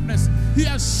of darkness, He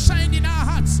has shined in our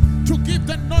hearts to give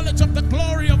the knowledge of the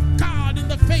glory of God in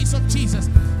the face of Jesus.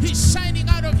 He's shining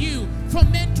out of you for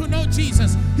men to know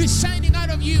Jesus. He's shining out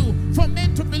of you for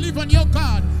men to believe on your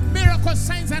God. Miracles,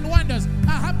 signs, and wonders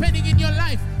are happening in your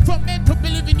life for men to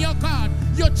believe in your God.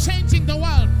 You're changing the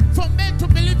world for men to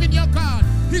believe in your God.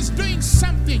 He's doing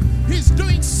something. He's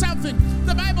doing something.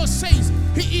 The Bible says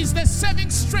He is the saving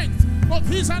strength of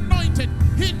His anointed.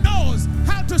 He knows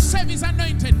how to save His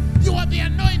anointed. You are the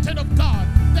anointed of God.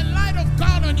 The light of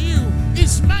God on you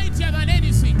is mightier than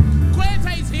anything.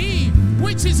 Greater is He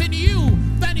which is in you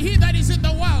than he that is in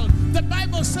the world. The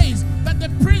Bible says that the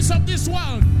prince of this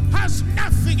world has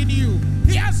nothing in you.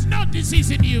 He has no disease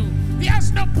in you. He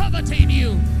has no poverty in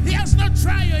you. He has no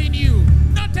trial in you.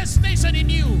 No temptation in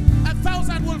you.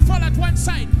 1,000 will fall at one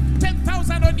side,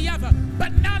 10,000 on the other,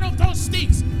 but none of those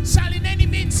things shall in any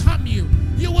means harm you.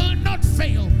 You will not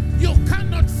fail. You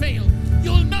cannot fail.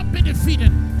 You will not be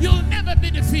defeated. You will never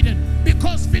be defeated,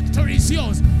 because victory is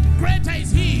yours. Greater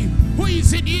is He who is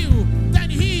is in you than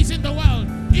he is in the world.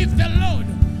 If the Lord,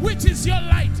 which is your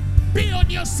light, be on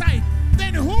your side,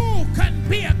 then who can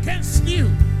be against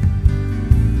you?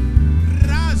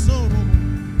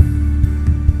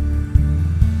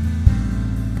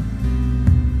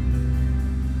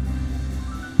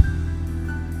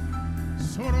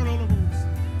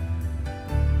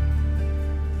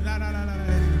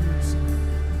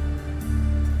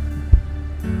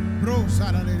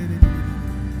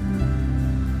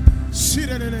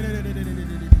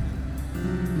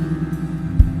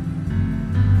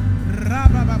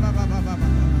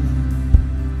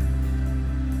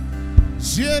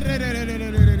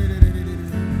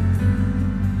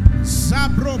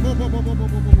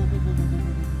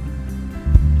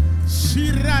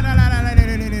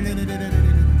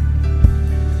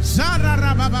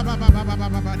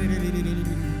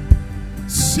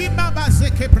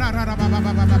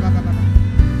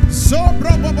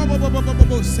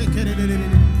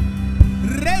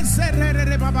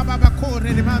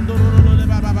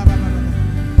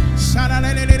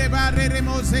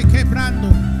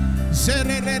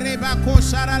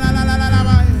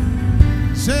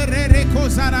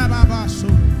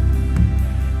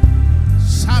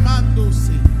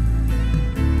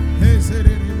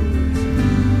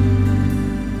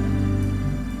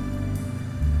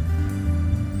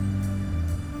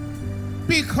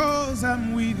 Because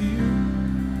I'm with you.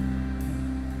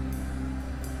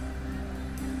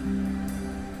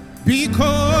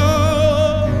 Because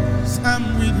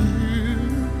I'm with you.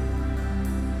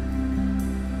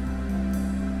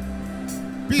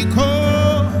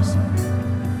 Because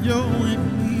you're with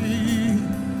me.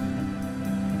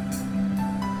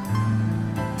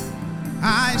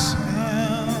 I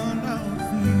shall not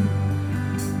fear.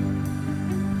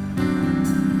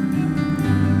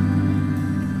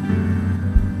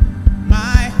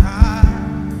 My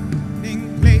hiding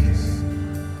place,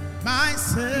 my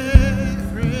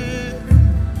safe refuge,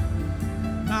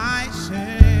 my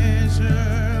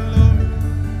treasure, Lord,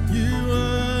 you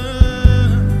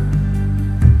are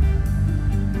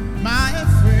my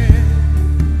friend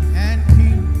and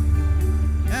king,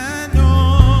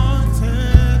 anointed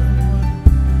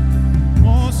one,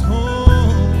 most holy.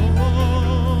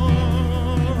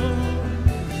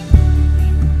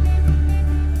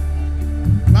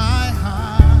 My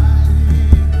hiding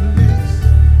place,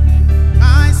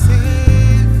 my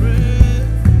safe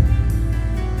refuge,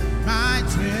 my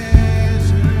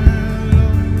treasure,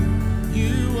 Lord,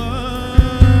 you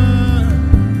are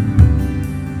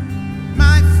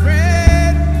my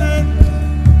friend and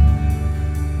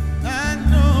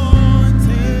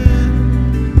anointed,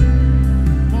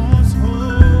 most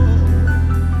holy.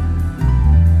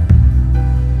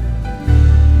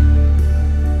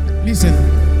 Listen,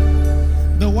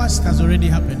 the worst has already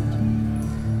happened.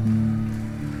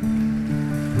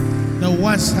 The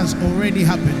worst has already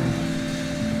happened.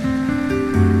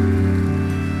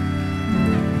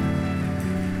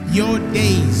 Your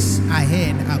days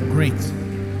ahead are great.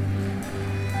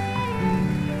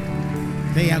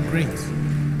 They are great.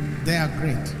 They are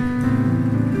great.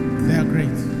 They are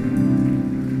great.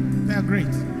 They are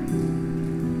great.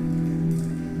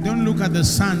 Don't look at the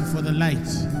sun for the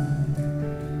light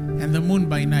and the moon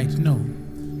by night. No.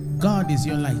 God is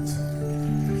your light.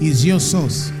 He is your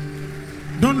source.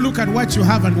 Don't look at what you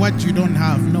have and what you don't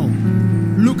have. No.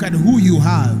 Look at who you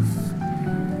have.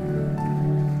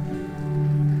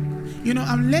 You know,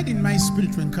 I'm led in my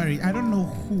spirit to encourage. I don't know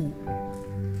who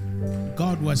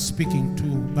God was speaking to,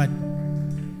 but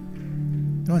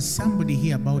there was somebody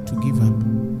here about to give up.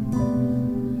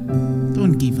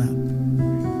 Don't give up.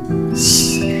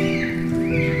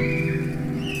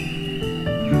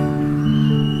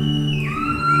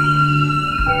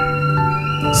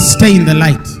 Stay in the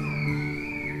light.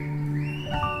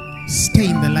 Stay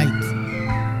in the light.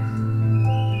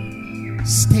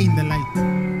 Stay in the light.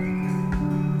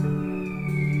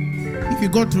 If you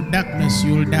go to darkness,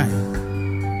 you will die.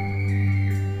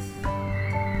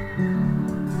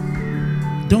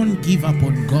 Don't give up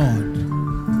on God.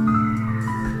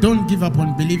 Don't give up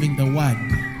on believing the word.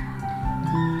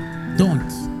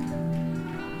 Don't.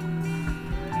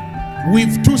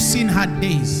 We've too seen hard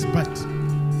days, but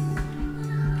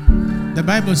the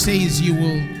Bible says you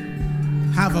will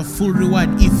have a full reward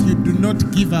if you do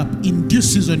not give up. In due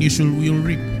season you'll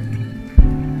reap.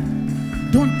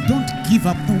 Don't give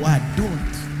up the word.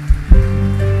 Don't.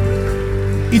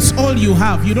 It's all you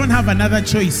have. You don't have another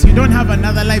choice. You don't have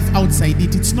another life outside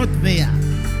it. It's not there.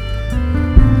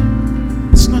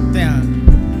 It's not there.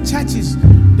 Churches,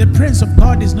 the presence of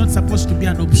God is not supposed to be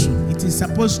an option. It is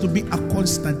supposed to be a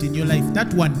constant in your life.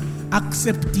 That one,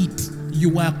 accept it.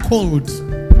 You are called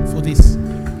for this.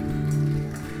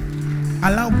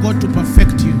 Allow God to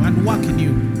perfect you and work in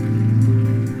you.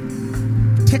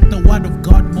 Take the word of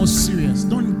God most serious.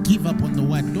 Don't give up on the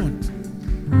word. Don't.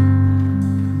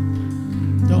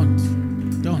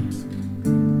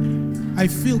 I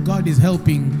feel God is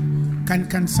helping.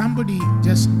 Can somebody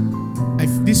just,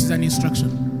 this is an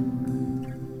instruction.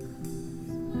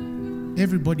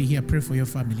 Everybody here, pray for your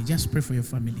family. Just pray for your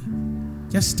family.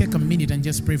 Just take a minute and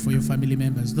just pray for your family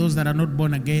members. Those that are not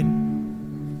born again.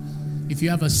 If you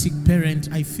have a sick parent,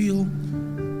 I feel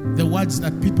the words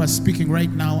that people are speaking right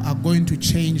now are going to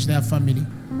change their family.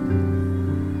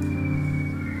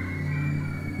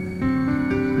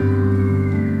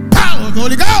 Power of the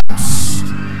Holy Ghost!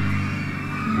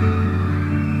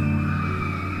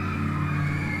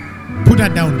 Put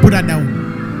that down, put that down.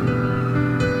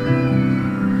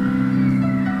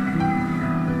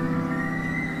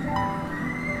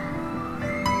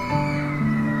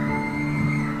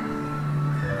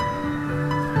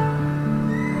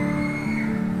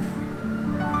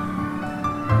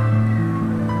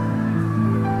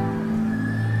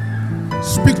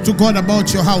 Speak to God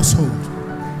about your household.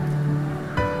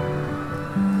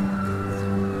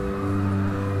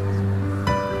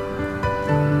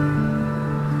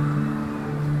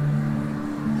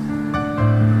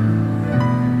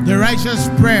 The righteous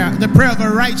prayer, the prayer of a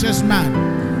righteous man,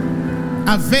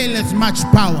 availeth much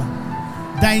power,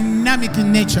 dynamic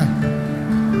in nature.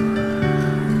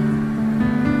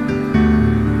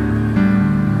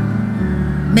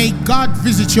 May God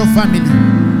visit your family.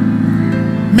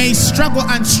 May struggle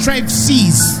and strife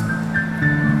cease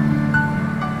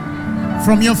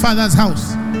from your father's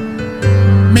house.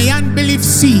 May unbelief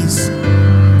cease.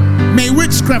 May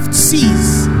witchcraft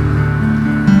cease.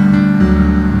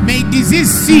 May disease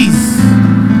cease.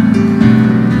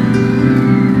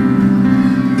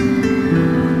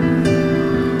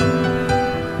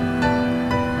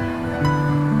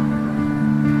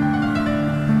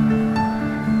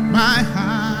 My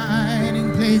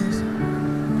hiding place,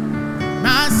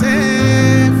 my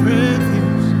safe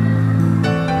refuge,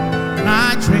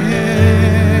 my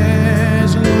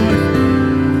treasure, Lord,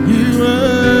 you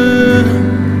are.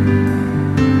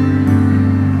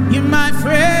 You're my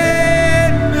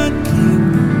friend and king,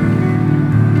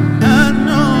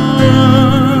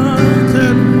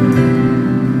 anointed,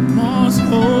 most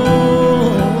holy.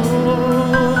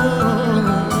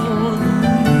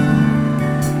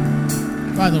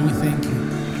 Father, we thank you.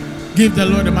 Give the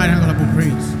Lord a mighty hand of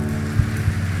praise.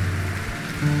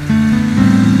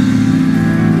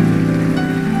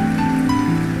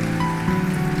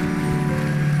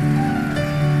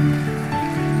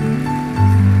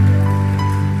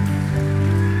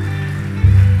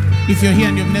 If you're here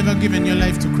and you've never given your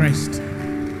life to Christ,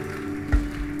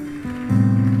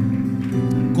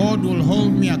 God will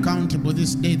hold me accountable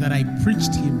this day that I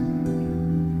preached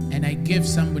Him and I gave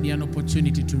somebody an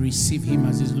opportunity to receive Him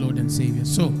as his Lord and Savior.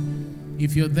 So,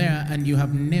 if you're there and you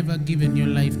have never given your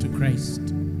life to Christ,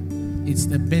 it's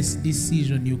the best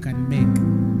decision you can make.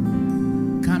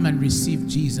 Come and receive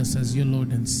Jesus as your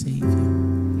Lord and Savior.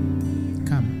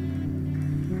 Come.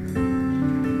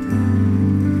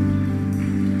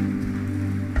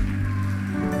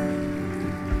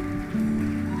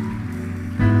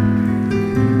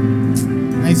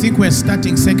 I think we're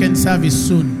starting second service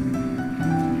soon.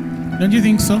 Don't you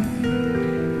think so?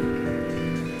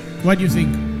 What do you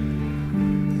think?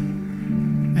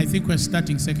 I think we're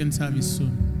starting second service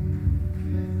soon.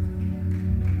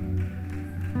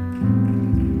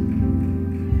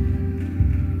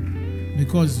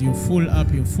 Because you're full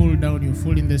up, you're full down, you're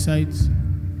full in the sides.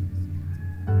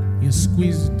 You're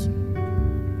squeezed.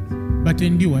 But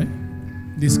endure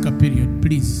this period,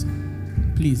 please.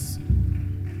 Please.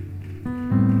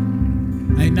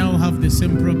 I now have the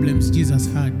same problems Jesus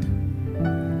had.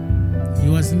 He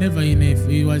was never enough.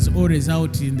 He was always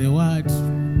out in the word.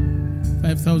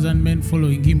 5,000 men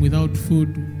following him without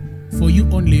food. For you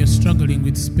only, you're struggling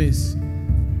with space.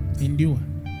 Endure.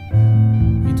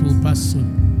 It will pass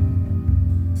soon.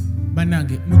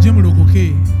 Banange,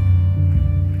 mujemulokoke.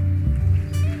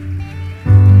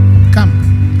 Come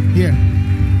here,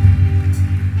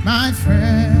 my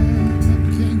friend,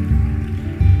 King,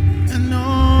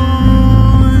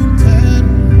 anointed,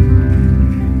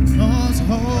 most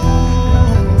holy,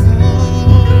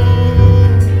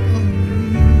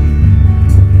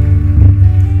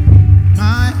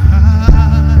 my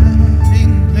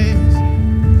hiding place,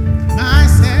 my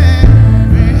safe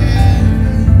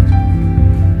refuge,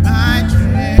 my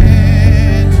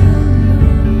treasure,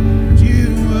 you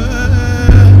were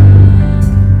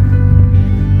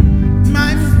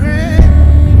my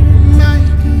friend.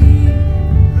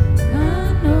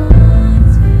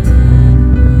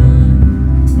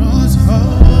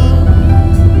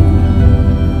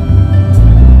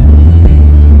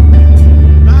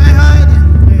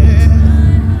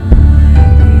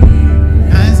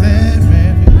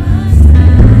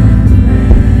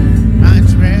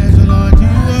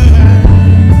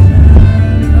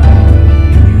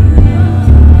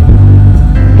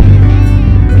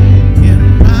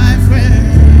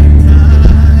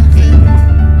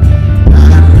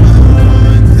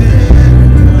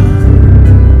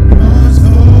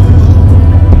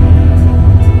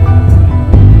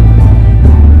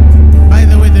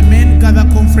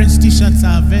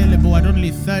 only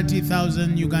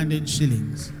 30,000 Ugandan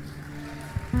shillings.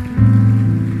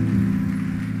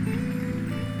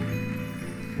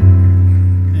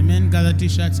 The Men Gather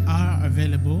t-shirts are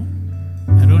available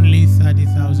at only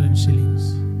 30,000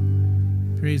 shillings.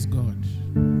 Praise God.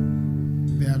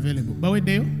 They are available. But wait,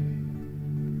 Dale?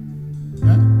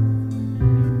 Huh?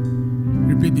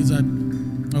 Repeat this word.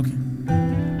 Okay.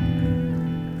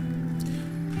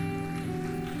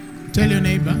 Tell your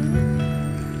neighbor,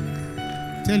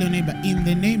 in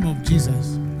the name of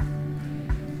Jesus,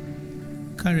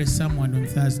 carry someone on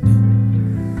Thursday.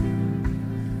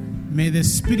 May the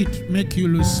Spirit make you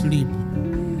lose sleep.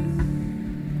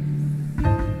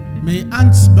 May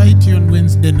ants bite you on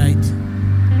Wednesday night.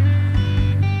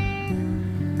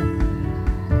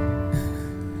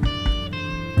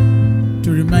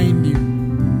 To remind you.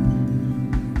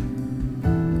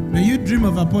 May you dream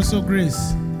of Apostle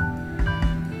Grace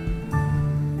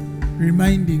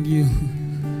reminding you.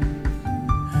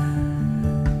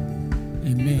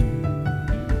 Amen.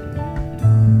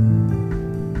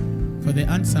 For the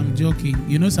ants, I'm joking.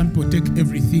 You know, some people take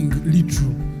everything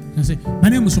literal and say, my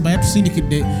name is Subayatu Syndicate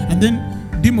Day. And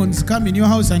then demons come in your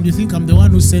house and you think I'm the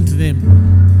one who sent them.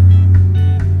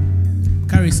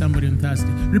 Carry somebody on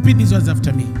Thursday. Repeat these words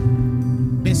after me.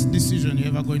 Best decision you're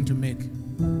ever going to make.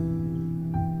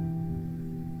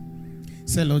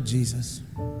 Say, Lord Jesus,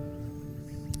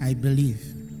 I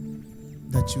believe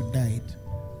that you died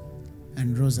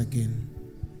and rose again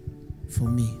for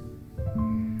me.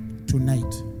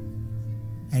 Tonight,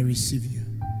 I receive you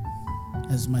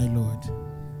as my Lord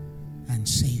and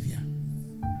Savior.